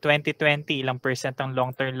for 2020, ilang percent ang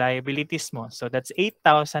long-term liabilities mo. So that's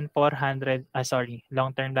 8,400,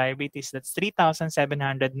 long-term liabilities, that's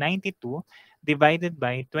 3,792 divided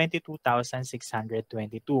by 22,622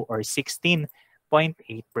 or 16.8%.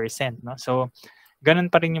 No? So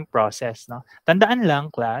ganun pa rin yung process. No? Tandaan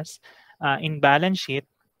lang, class, in balance sheet,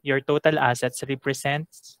 your total assets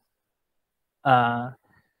represents 100%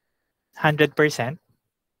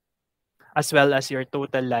 as well as your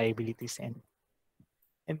total liabilities and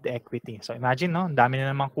equity. So imagine, no, ang dami na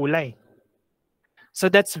namang kulay. So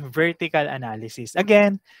that's vertical analysis.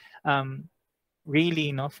 Again, really,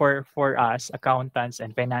 no, for us accountants and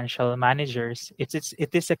financial managers, it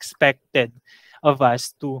is expected of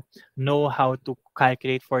us to know how to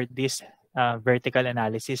calculate for this vertical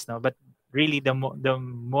analysis, no, but really the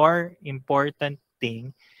more important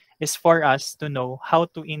thing is for us to know how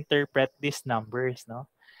to interpret these numbers, no?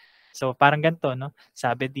 So parang ganito, no?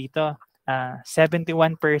 Sabi dito,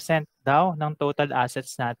 71% daw ng total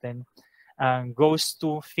assets natin goes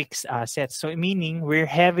to fixed assets. So meaning we're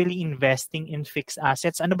heavily investing in fixed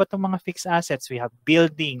assets. Ano ba itong mga fixed assets? We have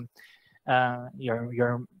building,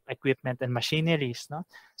 your equipment and machineries, no?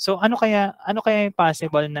 So ano kaya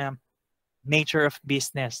possible na nature of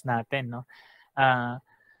business natin, no?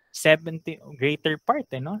 70 greater part,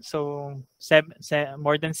 no? So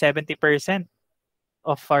more than 70%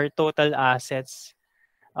 of our total assets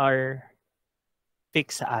are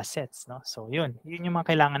fixed assets, no? So yun yung mga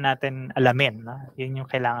kailangan natin alamin, no? Yun yung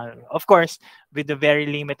kailangan, of course, with the very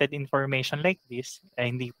limited information like this,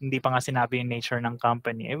 hindi pa nga sinabi yung nature ng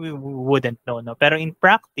company, we wouldn't know, no? Pero in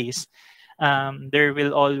practice, there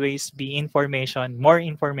will always be more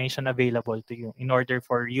information available to you in order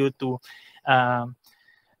for you to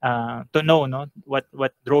know, no,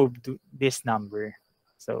 what drove this number.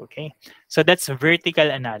 So okay, so that's vertical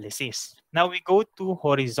analysis. Now we go to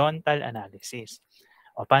horizontal analysis.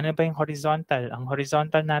 O, paano ba yung horizontal? Ang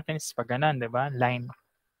horizontal natin is pag ganun, di ba? Line,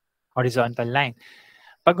 horizontal line.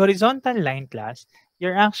 Pag horizontal line class,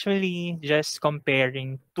 you're actually just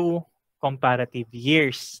comparing two comparative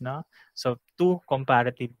years, no? So, two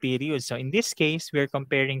comparative periods. So, in this case, we're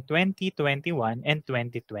comparing 2021 and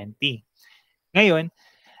 2020. Ngayon,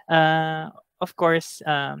 of course,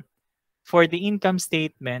 for the income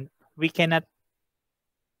statement, we cannot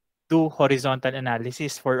do horizontal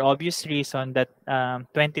analysis for obvious reason that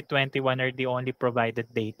 2021 are the only provided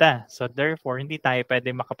data. So therefore, hindi tayo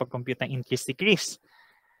pwede makapag-compute ng increase-decrease.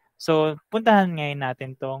 So puntahan ngayon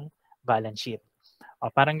natin tong balance sheet. O,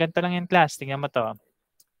 parang ganito lang yung class. Tingnan mo to.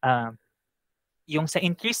 Yung sa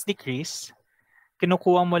increase-decrease,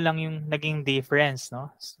 kinukuha mo lang yung naging difference,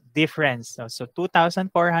 no? Difference. No? So 2,450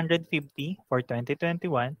 for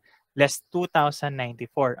 2021 less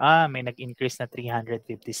 2,094. May nag-increase na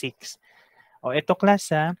 356. O ito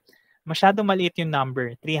class masyadong maliit yung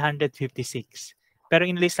number, 356. Pero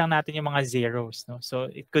inlist lang natin yung mga zeros, no? So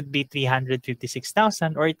it could be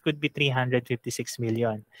 356,000 or it could be 356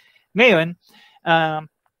 million. Ngayon,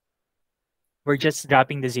 we're just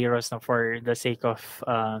dropping the zeros, no, for the sake of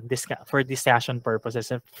for discussion purposes,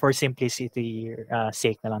 for simplicity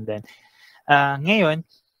sake na lang din. Ngayon,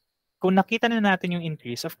 kung nakita na natin yung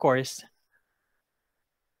increase, of course,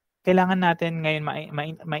 kailangan natin ngayon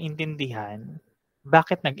maintindihan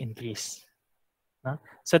bakit nag-increase. No?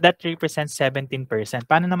 So that represents 17%.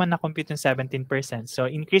 Paano naman na-compute yung 17%? So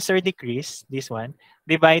increase or decrease, this one,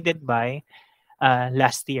 divided by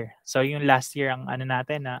last year. So yung last year ang ano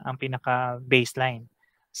natin ang pinaka baseline.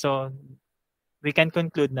 So we can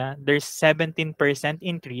conclude na there's 17%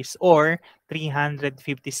 increase or 356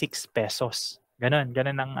 pesos. Ganon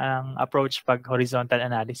ang approach pag horizontal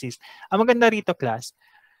analysis. Ang maganda rito class,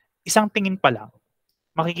 isang tingin pa lang,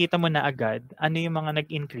 makikita mo na agad ano yung mga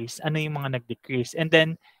nag-increase, ano yung mga nag-decrease. And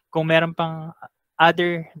then kung meron pang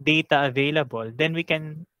other data available, then we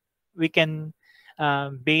can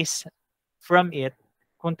base from it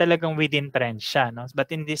kung talagang within trend siya, no? But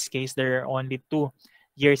in this case, there are only 2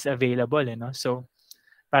 years available, no? So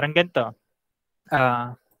parang ganito.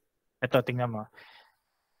 Ito, tingnan mo.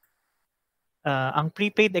 Ang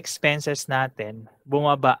prepaid expenses natin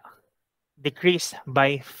bumaba, decrease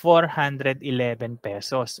by 411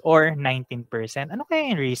 pesos or 19%. Ano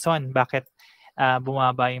kaya yung reason bakit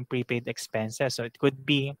bumaba yung prepaid expenses? So it could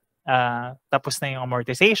be tapos na yung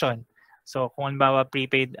amortization. So kung halimbawa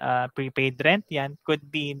prepaid rent yan,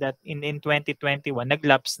 could be that in 2021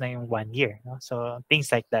 naglapse na yung 1 year. No? So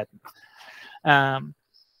things like that. And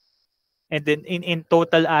then in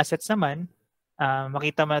total assets naman,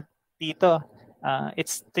 makita mo dito,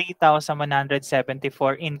 it's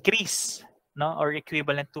 3,174 increase, no, or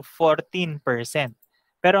equivalent to 14%.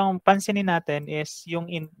 Pero ang pansinin natin is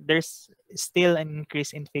there's still an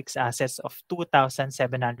increase in fixed assets of 2,763.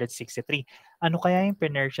 Ano kaya yung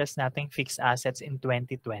purchase nating fixed assets in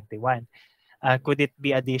 2021? Could it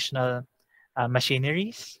be additional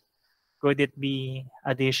machineries? Could it be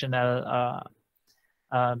additional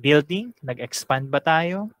building? Nag-expand ba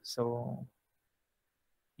tayo? So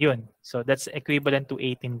yun. So that's equivalent to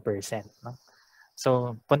 18%. No?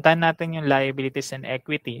 So puntahan natin yung liabilities and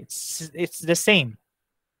equity. It's the same.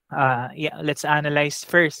 Let's analyze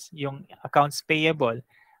first yung accounts payable.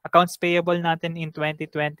 Accounts payable natin in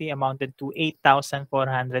 2020 amounted to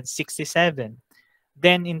 8,467.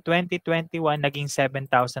 Then in 2021, naging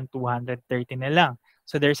 7,230 na lang.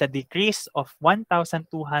 So there's a decrease of 1,237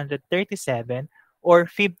 or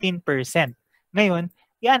 15%. Ngayon,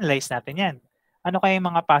 i-analyze natin yan. Ano kaya yung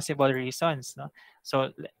mga possible reasons, no? So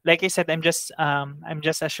like I said, I'm just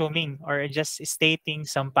assuming or just stating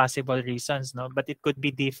some possible reasons, no? But it could be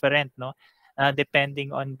different, no?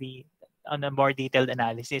 Depending on a more detailed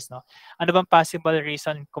analysis, no? Ano bang possible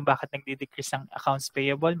reason kung bakit nagde-decrease ang accounts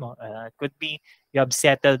payable mo? It could be you have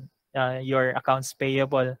settled your accounts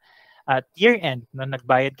payable at year end, no?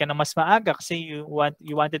 Nagbayad ka na mas maaga kasi you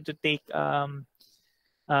wanted to take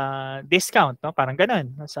discount, no? Parang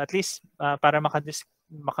ganun. So at least para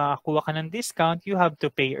makakuha ka ng discount, you have to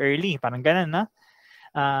pay early. Parang ganun, no?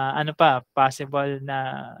 Ano pa, possible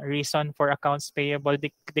na reason for accounts payable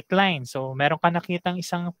decline. So meron ka nakitang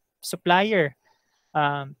isang supplier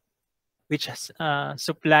which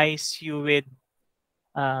supplies you with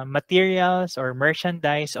materials or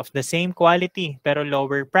merchandise of the same quality pero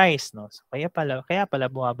lower price, no? So kaya pala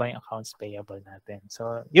bumaba yung accounts payable natin.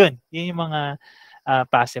 So yun yung mga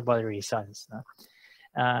possible reasons, no?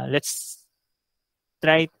 Let's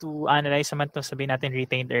try to analyze naman to, sabihin natin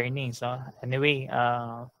retained earnings, no? Anyway,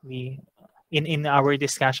 we in our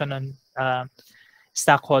discussion on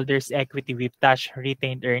stockholders' equity, we've touched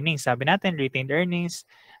retained earnings. Sabi natin, retained earnings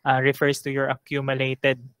refers to your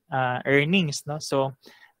accumulated earnings. No? So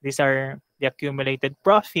these are the accumulated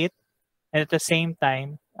profit, and at the same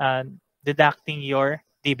time, deducting your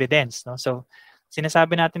dividends. No? So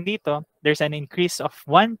sinasabi natin dito, there's an increase of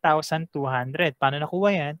 1,200. Paano nakuha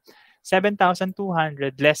yan?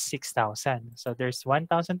 7,200 less 6,000. So there's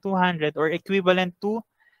 1,200 or equivalent to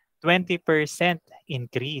 20%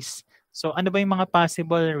 increase. So ano ba yung mga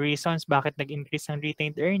possible reasons bakit nag-increase ang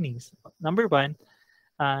retained earnings? Number one,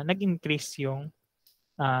 nag-increase yung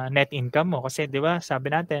net income mo. Kasi di ba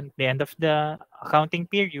sabi natin, the end of the accounting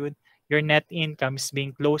period, your net income is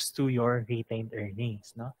being close to your retained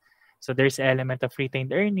earnings. No? So there's element of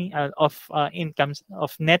retained earning, incomes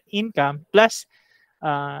of net income plus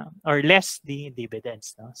or less the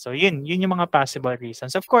dividends. No? So yun yung mga possible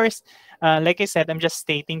reasons. Of course, like I said, I'm just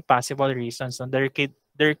stating possible reasons. So there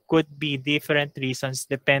could be different reasons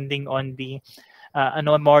depending on the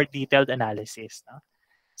more detailed analysis. No?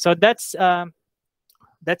 So that's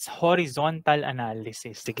horizontal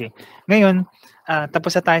analysis. Sige. Ngayon,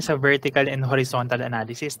 tapos na tayo sa vertical and horizontal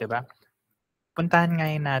analysis, di ba? Puntahan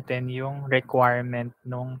ngayon natin yung requirement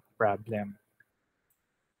ng problem.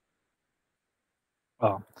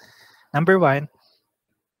 Oh. Number one,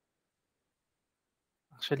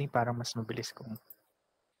 actually, parang mas mabilis kung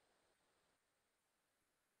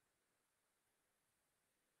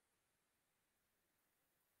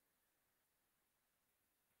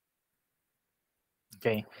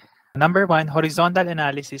okay. Number one, horizontal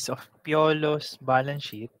analysis of Piolo's balance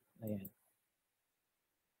sheet. Ayan.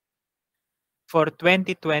 For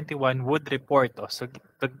 2021 would report. Oh, so,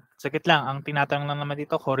 sagit lang, ang tinatanong lang naman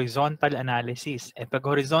dito, horizontal analysis. Eh, pag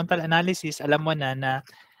horizontal analysis, alam mo na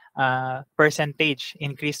percentage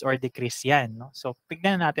increase or decrease yan. No? So,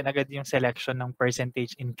 tignan natin agad yung selection ng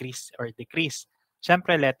percentage increase or decrease.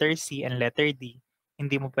 Siyempre, letter C and letter D,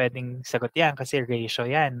 hindi mo pwedeng sagot yan kasi ratio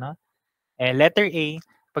yan. No? Eh, letter A,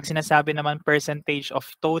 pag sinasabi naman percentage of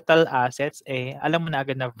total assets, eh, alam mo na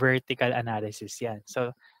agad na vertical analysis yan.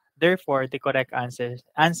 So, therefore, the correct answer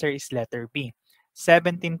is letter B.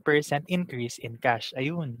 17% increase in cash.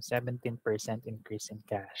 Ayun, 17% increase in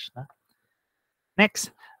cash. No?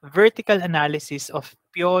 Next, vertical analysis of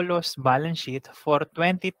Piolo's balance sheet for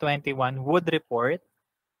 2021 would report.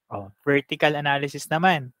 Oh, vertical analysis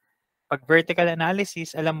naman. Pag vertical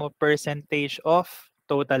analysis, alam mo percentage of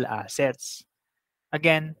total assets.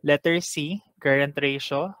 Again, letter C, current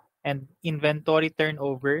ratio, and inventory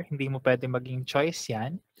turnover, hindi mo pwede maging choice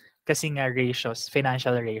yan kasi nga ratios,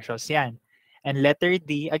 financial ratios yan. And letter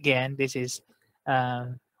D, again, this is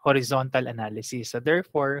horizontal analysis. So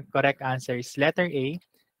therefore, correct answer is letter A,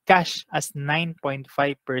 cash as 9.5%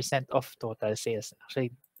 of total sales.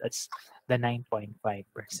 Actually, that's the 9.5%.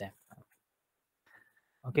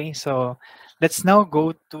 Okay, so let's now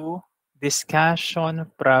go to discussion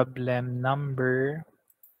problem number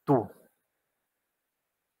 2.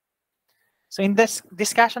 So in this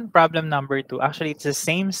discussion problem number 2, actually it's the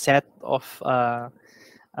same set of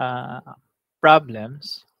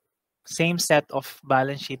problems, same set of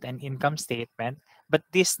balance sheet and income statement, but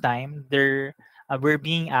this time we're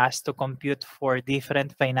being asked to compute for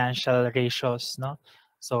different financial ratios. No,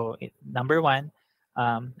 so number 1,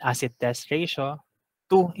 asset test ratio,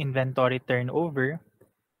 2, inventory turnover,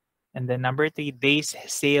 and then number 3, days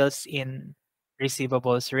sales in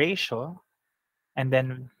receivables ratio, and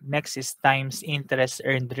then next is times interest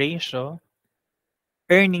earned ratio,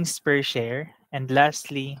 earnings per share, and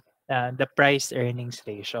lastly, the price earnings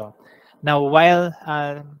ratio. Now, while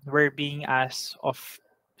we're being asked of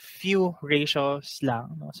few ratios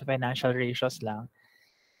lang, no, so financial ratios lang,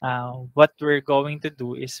 what we're going to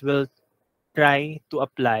do is we'll try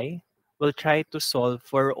to solve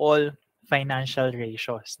for all financial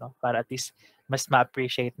ratios, no, para at least mas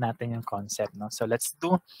ma-appreciate natin yung concept. No? So let's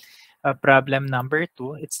do problem number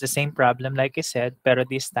 2. It's the same problem like I said, pero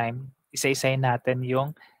this time, isa-isayin natin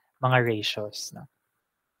yung mga ratios. No?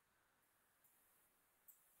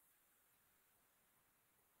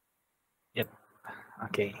 Yep.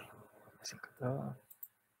 Okay.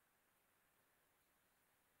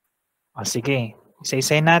 O sige,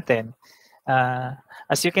 isa-isayin natin.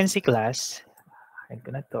 As you can see, class,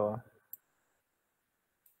 ko na to.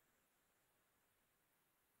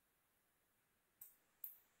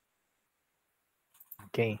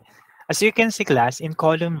 Okay. As you can see, class, in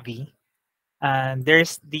column V,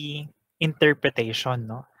 there's the interpretation,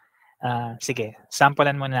 no? Sige,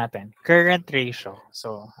 sampulan muna natin. Current ratio.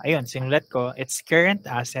 So, ayun, sinulat ko, it's current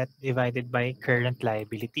asset divided by current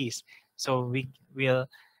liabilities. So, we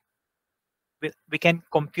will we can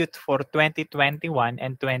compute for 2021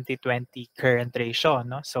 and 2020 current ratio,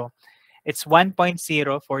 no? So it's 1.0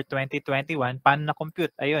 for 2021. Paano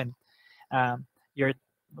na-compute? Ayun. Your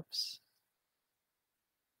oops.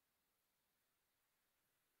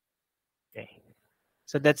 Okay.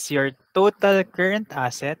 So that's your total current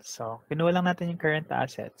assets. So kinuha lang natin yung current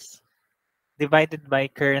assets divided by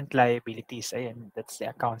current liabilities. Ayun, that's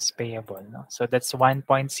the accounts payable, no? So that's 1.0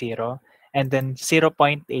 and then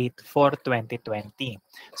 0.8 for 2020.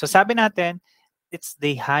 So sabi natin, it's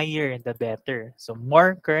the higher the better. So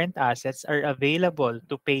more current assets are available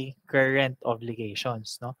to pay current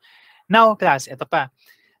obligations, no? Now, class, ito pa.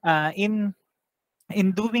 In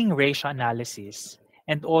doing ratio analysis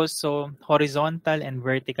and also horizontal and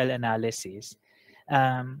vertical analysis,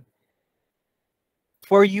 um,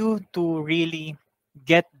 for you to really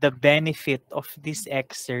get the benefit of this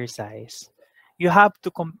exercise, you have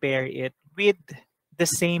to compare it with the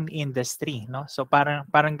same industry, no? So parang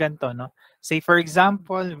ganito, no? Say for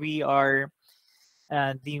example, we are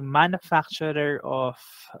the manufacturer of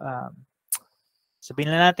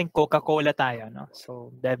sabihin na natin Coca-Cola tayo, no?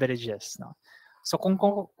 So beverages, no? So kung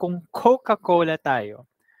Coca-Cola tayo,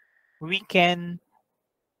 we can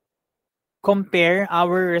compare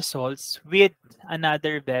our results with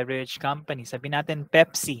another beverage company. Sabi natin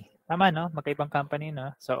Pepsi. Tama, no? Magkaibang company, no?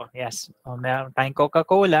 So, yes. Meron tayong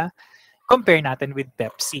Coca-Cola. Compare natin with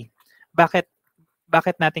Pepsi. Bakit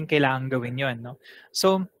natin kailangan gawin yon, no?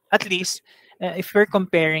 So, at least, if we're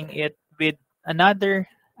comparing it with another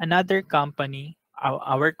company,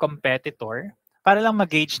 our competitor, para lang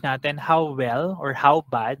mag-gauge natin how well or how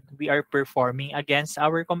bad we are performing against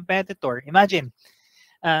our competitor. Imagine,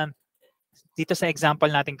 dito sa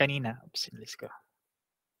example natin kanina,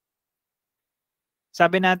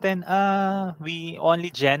 sabi natin, we only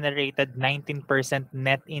generated 19%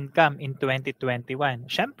 net income in 2021.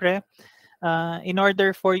 Siyempre, in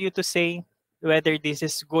order for you to say whether this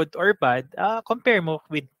is good or bad, compare mo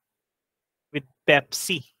with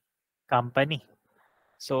Pepsi company.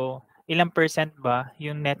 So, ilang percent ba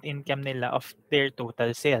yung net income nila of their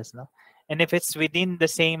total sales, no? And if it's within the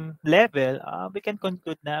same level, we can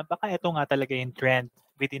conclude na baka ito nga talaga yung trend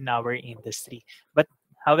within our industry. But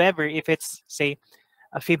however, if it's say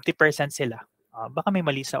 50% sila, baka may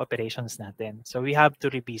mali sa operations natin. So we have to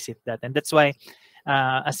revisit that. And that's why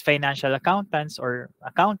as financial accountants or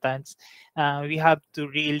accountants, we have to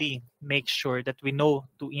really make sure that we know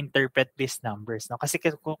to interpret these numbers. No? Kasi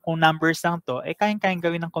kung numbers lang to, kayang-kayang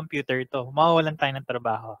gawin ng computer to. Mawawalan tayo ng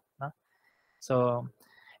trabaho. No? So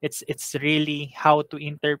it's really how to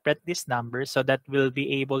interpret these numbers so that we'll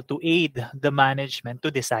be able to aid the management to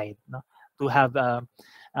decide, no? To have a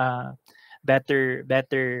better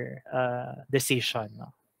decision, no?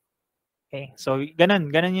 Okay, so ganun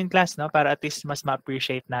yung class, no, para at least mas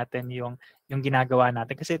ma-appreciate natin yung ginagawa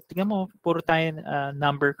natin kasi tingnan mo puro tayo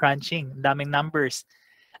number crunching, daming numbers,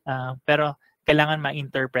 pero kailangan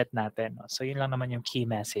ma-interpret natin, no? So yun lang naman yung key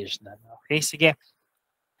message na, no? Okay, sige.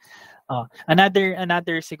 Another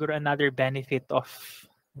benefit of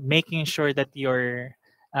making sure that you're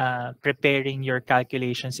preparing your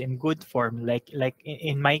calculations in good form, like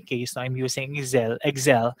in my case, no, I'm using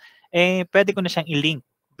Excel, pwede ko na siyang i-link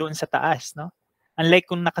doon sa taas, no?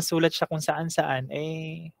 Unlike kung nakasulat siya kung saan-saan,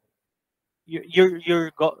 the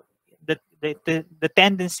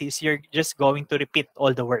tendency is you're just going to repeat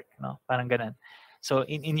all the work, no? Parang ganun. So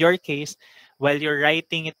in your case, while you're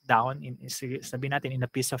writing it down sabi natin in a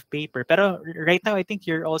piece of paper, pero right now I think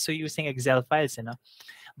you're also using Excel files, you know,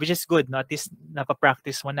 which is good, no? At least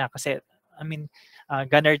napapractice mo na kasi I mean,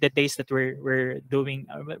 gone are the days that we're doing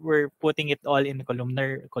we're putting it all in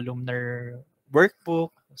columnar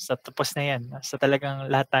workbook. So tapos na yan. So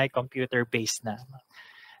talagang lahat tayo computer based na.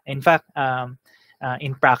 In fact,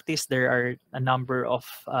 in practice there are a number of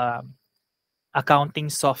accounting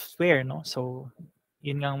software, no? So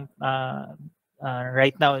yun nga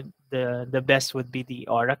right now the best would be the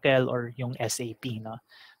Oracle or yung SAP, no?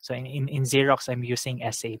 So in Xerox I'm using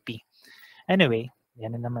SAP. Anyway,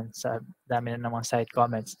 yan na naman, sa dami na namang side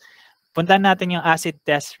comments. Puntahan natin yung asset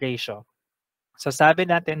test ratio. So sabi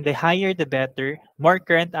natin, the higher the better, more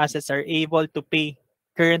current assets are able to pay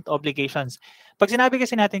current obligations. Pag sinabi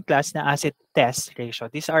kasi natin class na asset test ratio,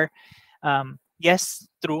 these are, yes,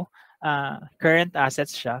 true, current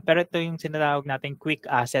assets siya, pero ito yung sinatawag natin quick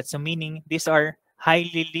assets. So meaning, these are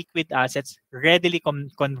highly liquid assets, readily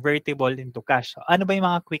convertible into cash. So ano ba yung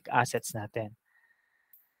mga quick assets natin?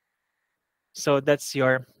 So that's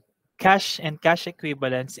your cash and cash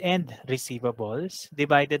equivalents and receivables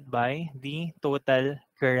divided by the total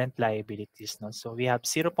current liabilities. No? So we have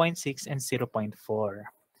 0.6 and 0.4.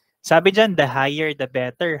 Sabi dyan, the higher the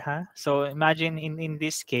better, ha? So imagine in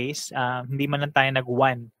this case, hindi man lang tayo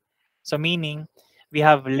nag-1. So meaning, we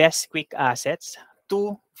have less quick assets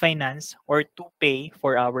to finance or to pay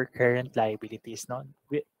for our current liabilities. No?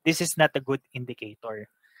 This is not a good indicator.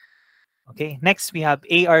 Okay, next we have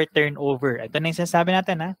AR turnover. Ito na yung sinasabi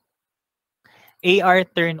natin, ha? AR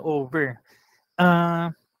turnover.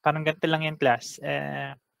 Parang ganito lang yan, class.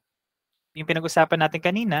 Yung pinag-usapan natin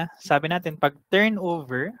kanina, sabi natin, pag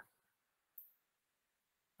turnover,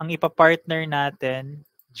 ang ipa-partner natin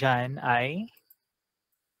dyan ay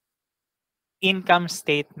income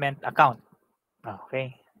statement account.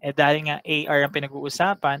 Okay. Dahil nga AR ang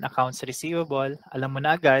pinag-uusapan, accounts receivable, alam mo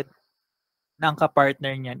na agad na ang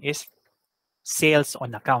kapartner niyan is sales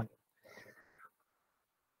on account.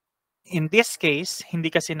 In this case, hindi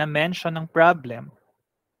kasi na-mention ng problem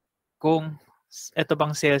kung ito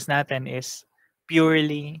bang sales natin is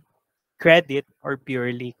purely credit or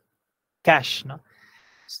purely cash. No?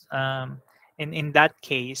 In that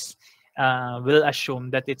case, we'll assume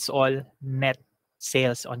that it's all net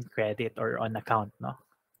sales on credit or on account. No?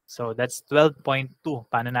 So that's 12.2.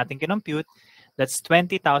 Paano natin kinompute? That's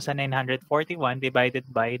 20,941 divided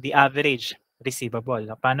by the average receivable.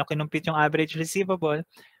 Paano kinompute yung average receivable?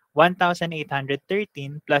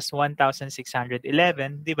 1,813 plus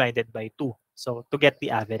 1,611 divided by 2. So to get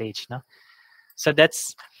the average. No? So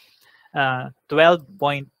that's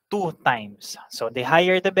 12.2 times. So the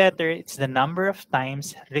higher the better. It's the number of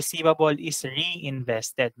times receivable is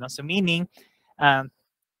reinvested. No? So meaning,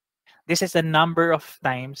 this is the number of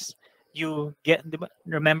times you get.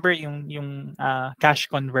 Remember yung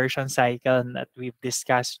cash conversion cycle that we've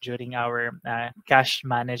discussed during our cash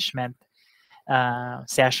management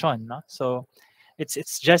session. No? So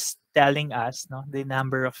it's just telling us, no, the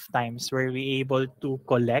number of times where we able to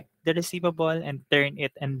collect the receivable and turn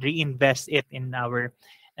it and reinvest it in our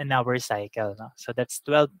cycle. No? So that's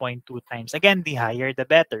 12.2 times. Again, the higher the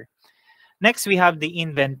better. Next, we have the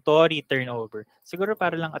inventory turnover. Siguro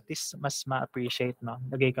para lang at least mas ma-appreciate, no?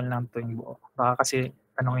 Lagay ko lang ito yung buo. Baka kasi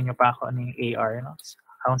tanongin nyo pa ako ano yung AR, no?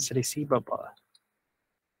 Accounts receivable.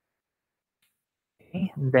 Okay.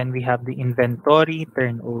 And then we have the inventory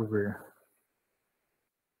turnover.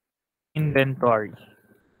 Inventory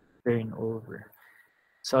turnover.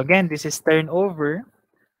 So again, this is turnover.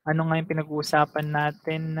 Ano nga yung pinag-uusapan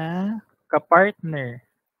natin na kapartner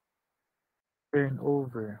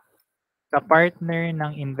turnover? Kapartner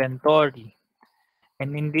ng inventory.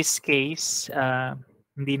 And in this case,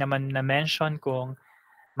 hindi naman na-mention kung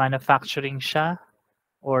manufacturing siya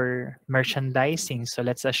or merchandising. So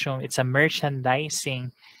let's assume it's a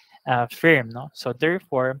merchandising firm. No? So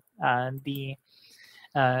therefore, the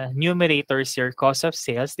numerator is your cost of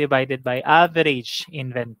sales divided by average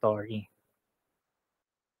inventory.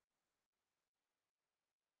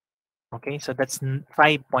 Okay, so that's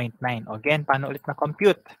 5.9. Again, paano ulit na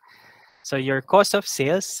compute? So your cost of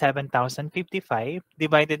sales, 7,055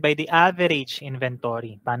 divided by the average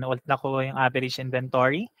inventory. Paano ulit nakuha yung average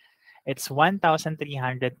inventory? It's 1,324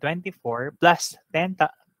 plus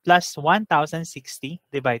 1,060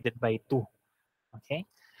 divided by 2. Okay?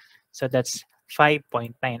 So that's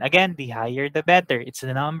 5.9. Again, the higher the better. It's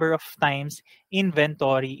the number of times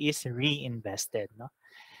inventory is reinvested. No?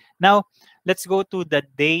 Now, let's go to the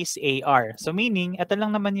days AR. So meaning, ito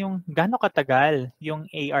lang naman yung gaano katagal yung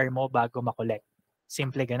AR mo bago makolect.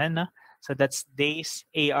 Simple ganun, no? So that's days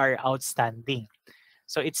AR outstanding.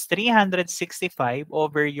 So it's 365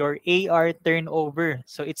 over your AR turnover.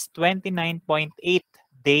 So it's 29.8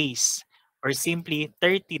 days or simply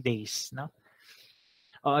 30 days, no?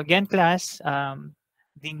 Again, class,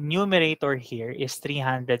 the numerator here is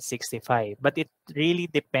 365, but it really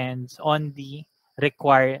depends on the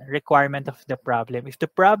requirement of the problem. If the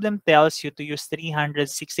problem tells you to use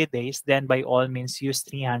 360 days, then by all means use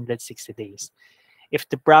 360 days. If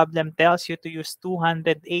the problem tells you to use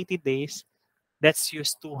 280 days, let's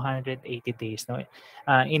use 280 days. No?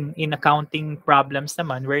 In accounting problems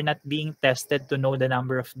naman, we're not being tested to know the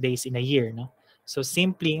number of days in a year. No? So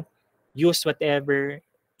simply use whatever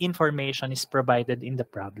information is provided in the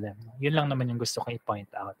problem. Yun lang naman yung gusto ko i-point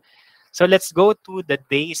out. So let's go to the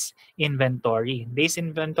days inventory. Days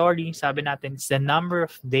inventory, sabi natin, it's the number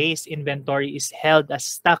of days inventory is held as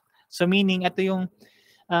stock. So meaning, ito yung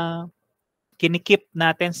kinikip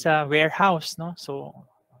natin sa warehouse. No? So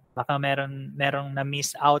baka merong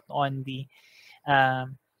na-miss out on the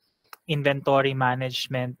inventory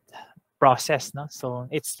management process. No?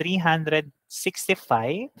 So it's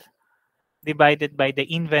 365 divided by the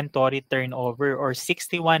inventory turnover or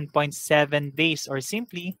 61.7 days or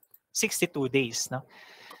simply 62 days. No?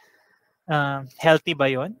 Healthy ba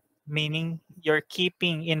yun? meaning you're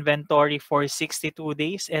keeping inventory for 62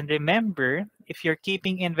 days. And remember, if you're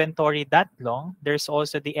keeping inventory that long, there's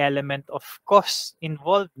also the element of cost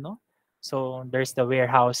involved, no? So there's the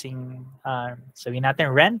warehousing, sabihin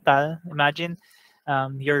natin rental. Imagine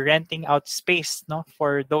you're renting out space, no,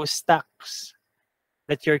 for those stocks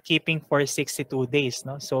that you're keeping for 62 days,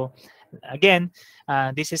 no? So again,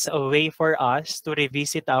 this is a way for us to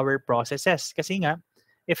revisit our processes. Kasi nga,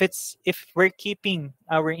 if we're keeping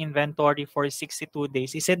our inventory for 62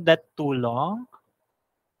 days, isn't that too long?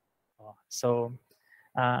 So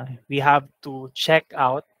we have to check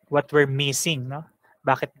out what we're missing, no?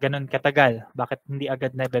 Bakit ganun katagal? Bakit hindi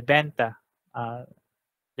agad nabebenta?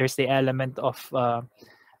 There's the element of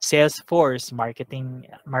sales force, marketing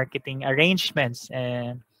arrangements,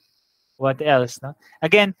 and what else, no?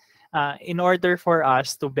 Again, in order for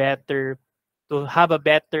us to have a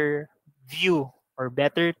better view or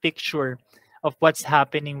better picture of what's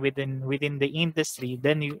happening within the industry,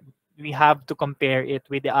 then we have to compare it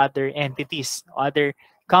with the other entities, other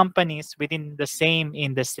companies within the same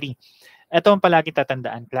industry. Ito ang palagi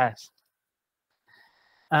tatandaan, class.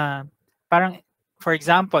 Parang, for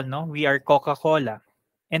example, no, we are Coca-Cola,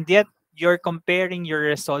 and yet you're comparing your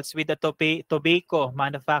results with the tobacco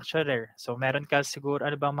manufacturer. So meron ka siguro,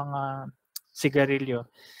 ano bang mga sigarilyo?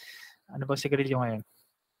 Ano ba sigarilyo ngayon?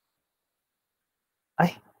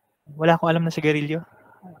 Ay, wala akong alam na sigarilyo.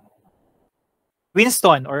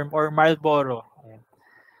 Winston or Marlboro.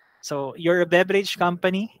 So you're a beverage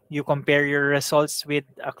company, you compare your results with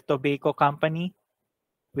a tobacco company,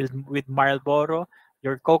 with Marlboro.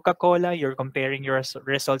 Your Coca-Cola, you're comparing your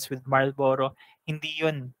results with Marlboro. Hindi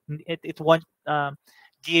yun. It won't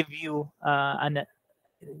give you it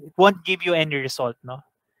won't give you any result, no?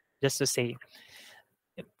 Just to say.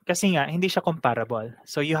 Kasi nga, hindi siya comparable.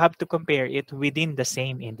 So you have to compare it within the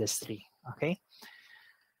same industry. Okay?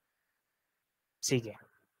 Sige.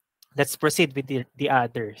 Let's proceed with the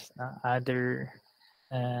others. Other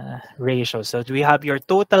ratio. So do we have your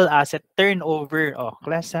total asset turnover? Oh,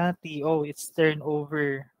 class TO, it's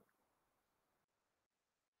turnover.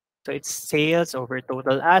 So it's sales over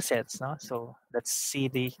total assets, no? So let's see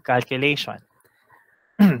the calculation.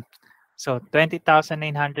 So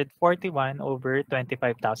 20,941 over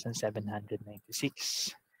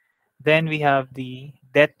 25,796. Then we have the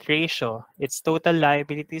debt ratio. It's total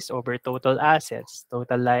liabilities over total assets.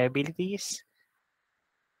 Total liabilities,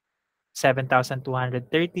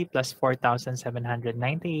 7,230 plus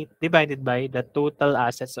 4,798 divided by the total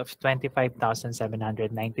assets of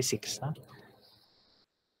 25,796. Huh?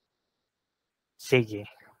 Sige.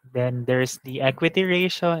 Then there's the equity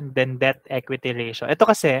ratio and then debt equity ratio. Ito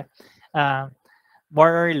kasi,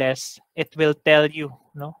 more or less, it will tell you,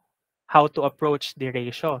 no, how to approach the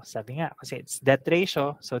ratio. Sabi nga, kasi it's debt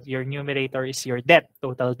ratio, so your numerator is your debt,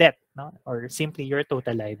 total debt, no, or simply your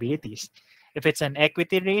total liabilities. If it's an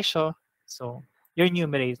equity ratio, so your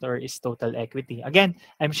numerator is total equity. Again,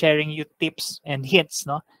 I'm sharing you tips and hints,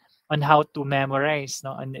 no, on how to memorize,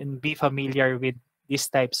 no, and be familiar with these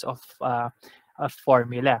types of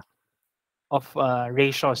formula of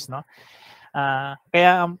ratios, no.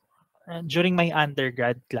 Kaya during my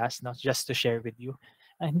undergrad class, no, just to share with you,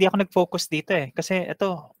 hindi ako nag-focus dito eh. Kasi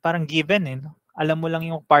ito, parang given eh. No? Alam mo lang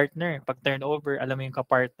yung partner. Pag turnover, alam mo yung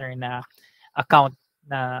ka-partner na account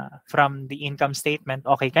na from the income statement,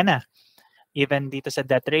 okay ka na. Even dito sa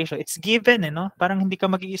debt ratio, it's given eh, no? Parang hindi ka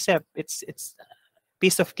mag-iisip. It's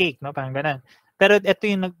piece of cake, no? Parang ganun. Pero ito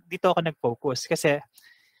yung dito ako nag-focus kasi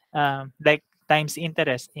like times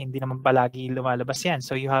interest, hindi naman palagi lumalabas yan.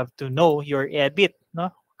 So you have to know your EBIT,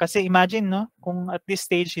 no? Kasi imagine, no, kung at this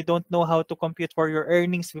stage you don't know how to compute for your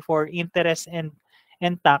earnings before interest and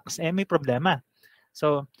tax, eh may problema.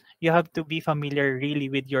 So you have to be familiar really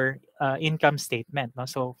with your income statement, no?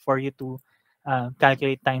 So for you to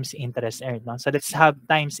calculate times interest earned, no? So let's have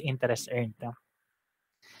times interest earned. No?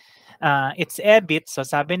 It's EBIT, so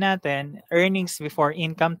sabi natin, earnings before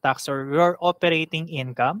income tax or your operating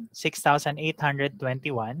income, 6,821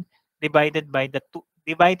 divided by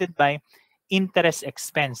interest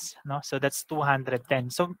expense, no? So that's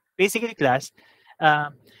 210. So basically, class,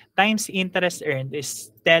 times interest earned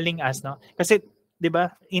is telling us, no? Kasi 'di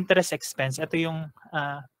ba, interest expense, ito yung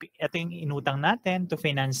inutang natin to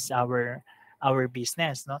finance our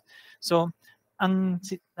business, no? So ang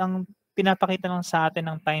pinapakita lang sa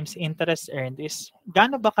atin ng times interest earned is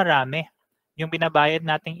gaano ba karami yung binabayad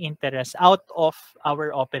nating interest out of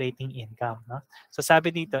our operating income, no? So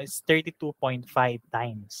sabi dito, it's 32.5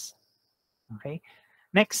 times. Okay?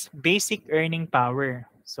 Next, basic earning power.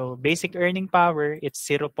 So basic earning power, it's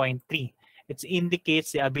 0.3. It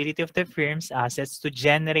indicates the ability of the firm's assets to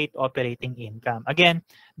generate operating income. Again,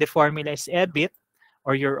 the formula is EBIT,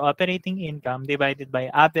 or your operating income, divided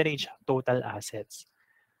by average total assets.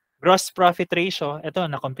 Gross profit ratio, ito,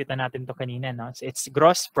 na-compute na natin to kanina, no? So it's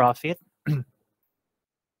gross profit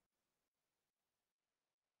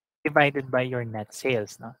divided by your net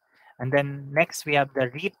sales, no? And then next, we have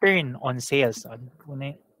the return on sales. So,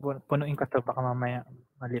 punuin ko to, baka mamaya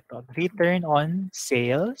malito. Return on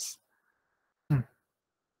sales.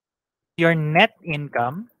 Your net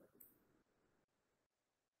income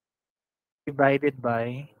divided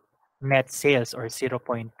by net sales, or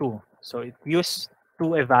 0.2. So it used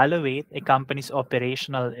to evaluate a company's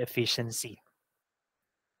operational efficiency.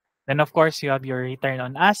 Then of course, you have your return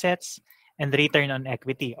on assets and return on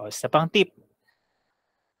equity. O, sa pang tip,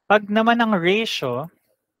 pag naman ang ratio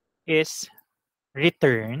is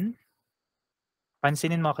return,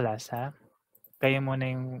 pansinin mo, class, ha? Kayo muna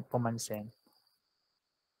yung pumansin.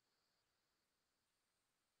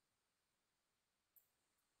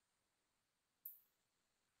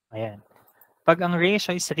 Ayan. Pag ang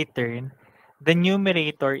ratio is return, the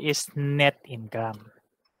numerator is net income.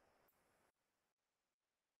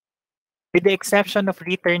 With the exception of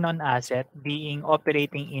return on asset being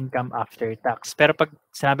operating income after tax. Pero pag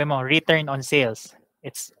sinabi mo return on sales,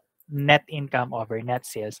 it's net income over net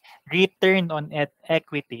sales. Return on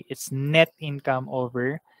equity, it's net income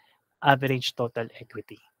over average total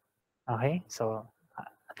equity. Okay? So,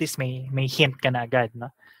 at least may hint ka na agad,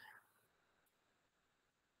 no?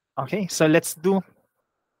 Okay, so let's do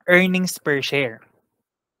earnings per share.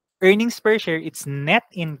 Earnings per share, it's net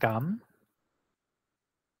income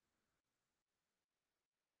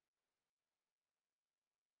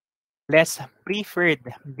less preferred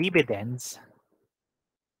dividends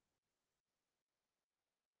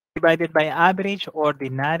divided by average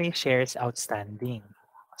ordinary shares outstanding.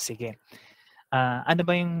 Sige. Ano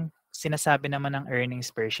ba yung sinasabi naman ng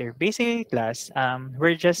earnings per share? Basically, class,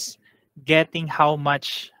 we're just getting how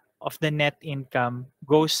much of the net income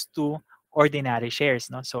goes to ordinary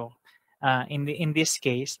shares, no? So, in this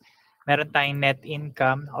case, meron tayong net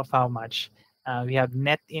income of how much? We have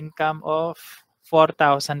net income of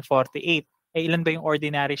 4,048. Eh, ilan ba yung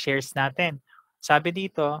ordinary shares natin? Sabi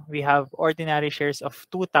dito, we have ordinary shares of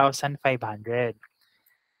 2,500.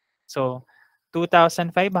 So,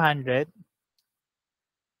 2,500,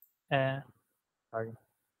 sorry,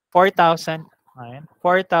 4,000,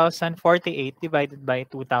 4,048 divided by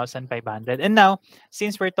 2,500. And now,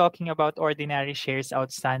 since we're talking about ordinary shares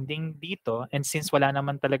outstanding dito, and since wala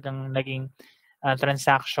naman talagang naging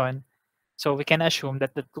transaction, so we can assume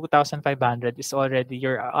that the 2,500 is already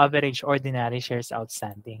your average ordinary shares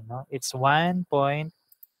outstanding. No? It's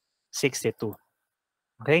 1.62.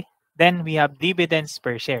 Okay? Then we have dividends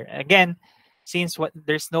per share. Again, since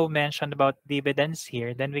there's no mention about dividends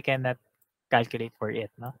here, then we cannot calculate for it.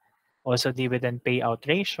 No? Also, dividend payout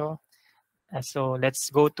ratio. So let's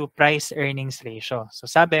go to price earnings ratio. So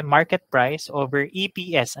sabi, market price over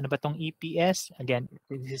EPS. Ano ba tong EPS? Again,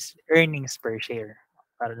 this is earnings per share.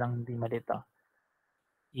 Para lang hindi malito.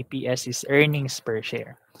 EPS is earnings per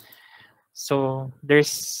share. So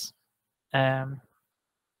there's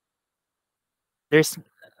this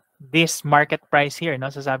market price here, no?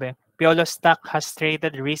 So sabi, Piolo stock has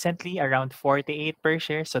traded recently around 48 per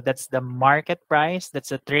share. So that's the market price. That's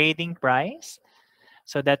the trading price.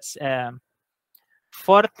 So that's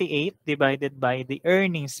 48 divided by the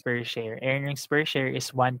earnings per share. Earnings per share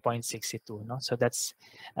is 1.62, no? So that's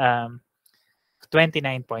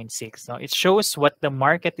 29.6. No? It shows what the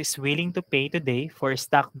market is willing to pay today for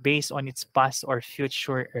stock based on its past or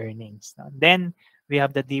future earnings. No? Then we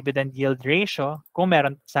have the dividend yield ratio. Kung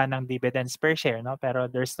meron sanang dividends per share, no? Pero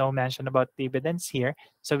there's no mention about dividends here,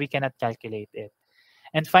 so we cannot calculate it.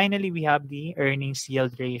 And finally, we have the earnings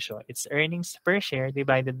yield ratio. It's earnings per share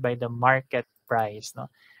divided by the market price, no?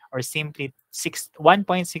 Or simply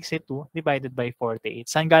 1.62 divided by 48.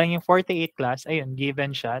 Saan galing yung 48, class? Ayun,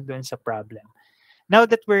 given siya doon sa problem. Now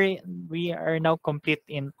that we are now complete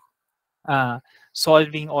in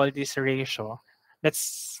solving all this ratio,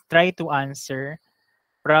 let's try to answer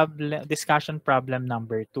discussion problem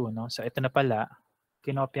number 2. No? So ito na pala,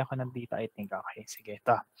 kinopya ko na dito, I think. Okay, sige,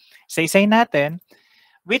 ito. Isa-isay natin.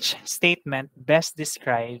 Which statement best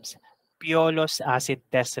describes Piolo's acid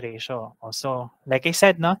test ratio? Also, like I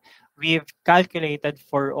said, no, we've calculated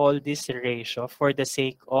for all this ratio for the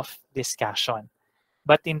sake of discussion.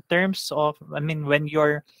 But in terms of, when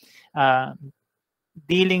you're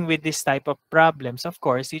dealing with this type of problems, of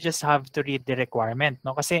course, you just have to read the requirement.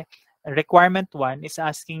 No? Kasi requirement 1 is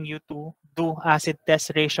asking you to do acid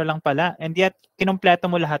test ratio lang pala. And yet, kinumpleto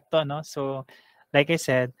mo lahat to. No? So, like I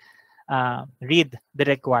said, read the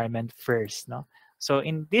requirement first, no? So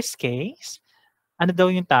in this case, ano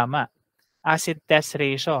daw yung tama? Acid test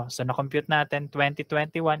ratio. So na-compute natin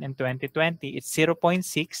 2021 and 2020. It's 0.6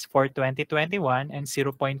 for 2021 and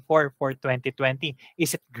 0.4 for 2020.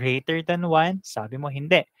 Is it greater than 1? Sabi mo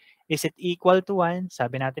hindi. Is it equal to 1?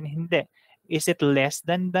 Sabi natin hindi. Is it less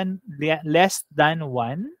than 1?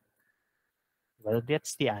 Well,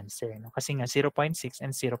 that's the answer. No? Kasi nga 0.6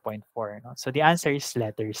 and 0.4. No? So the answer is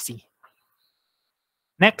letter C.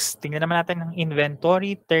 Next, tingnan naman natin ang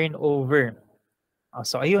inventory turnover.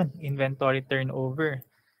 So ayun, inventory turnover.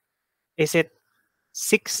 Is it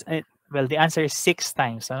 6? Well, the answer is 6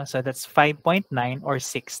 times. No? So that's 5.9 or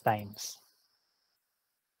 6 times.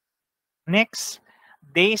 Next,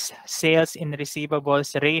 days sales in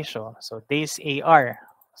receivables ratio. So days AR.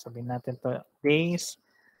 Sabihin natin to, days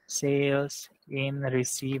sales in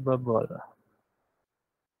receivable.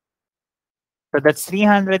 So that's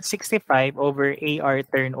 365 over AR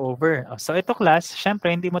turnover. So ito class, syempre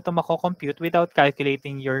hindi mo ito mako-compute without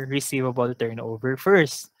calculating your receivable turnover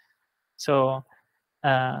first. So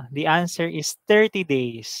the answer is 30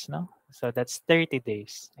 days. No? So that's 30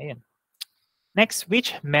 days. Ayun. Next,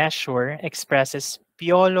 which measure expresses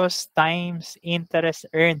Piolo's times interest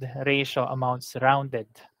earned ratio amounts rounded?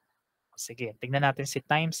 Sige, tignan natin si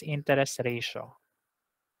times interest ratio.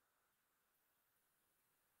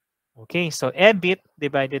 Okay, so EBIT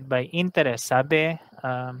divided by interest. Sabi,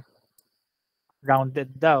 rounded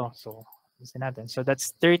daw. So, listen natin. So,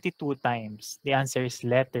 that's 32 times. The answer is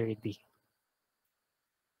letter D.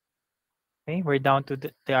 Okay, we're down to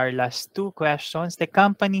our last two questions. The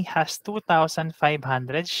company has 2,500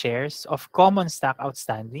 shares of common stock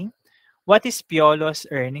outstanding. What is Piolo's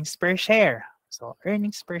earnings per share? So,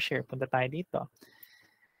 earnings per share. Punta tayo dito.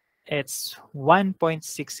 It's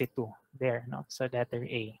 1.62 there, no? So letter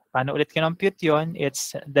A. Paano ulit kinompute yun?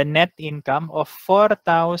 It's the net income of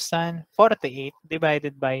 4,048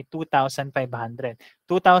 divided by 2,500.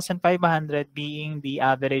 2,500 being the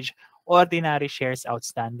average ordinary shares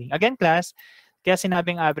outstanding. Again, class, kaya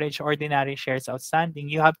sinabing average ordinary shares outstanding,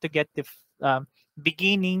 you have to get the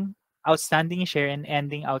beginning outstanding share and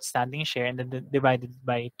ending outstanding share and then divided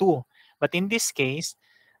by 2. But in this case,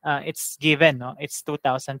 it's given, no? It's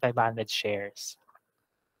 2,500 shares.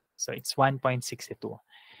 So it's 1.62.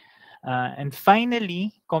 And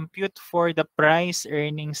finally, compute for the price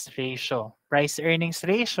earnings ratio. Price earnings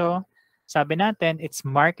ratio, sabi natin, it's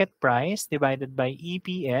market price divided by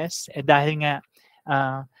EPS. Dahil nga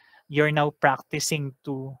you're now practicing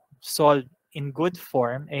to solve in good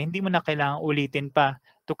form, hindi mo na kailangan ulitin pa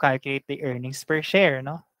to calculate the earnings per share,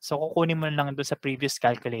 no? So kukunin mo lang doon sa previous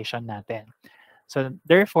calculation natin. So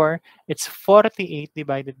therefore, it's 48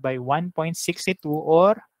 divided by 1.62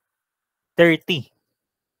 or 30.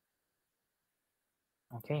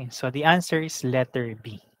 Okay, so the answer is letter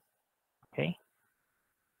B. Okay.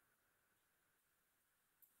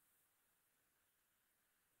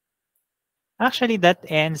 Actually, that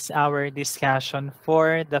ends our discussion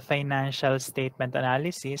for the financial statement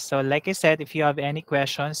analysis. So like I said, if you have any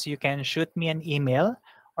questions, you can shoot me an email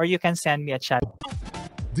or you can send me a chat.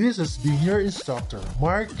 This has been your instructor,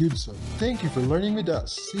 Mark Gibson. Thank you for learning with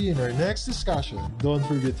us. See you in our next discussion. Don't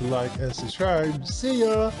forget to like and subscribe. See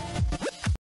ya!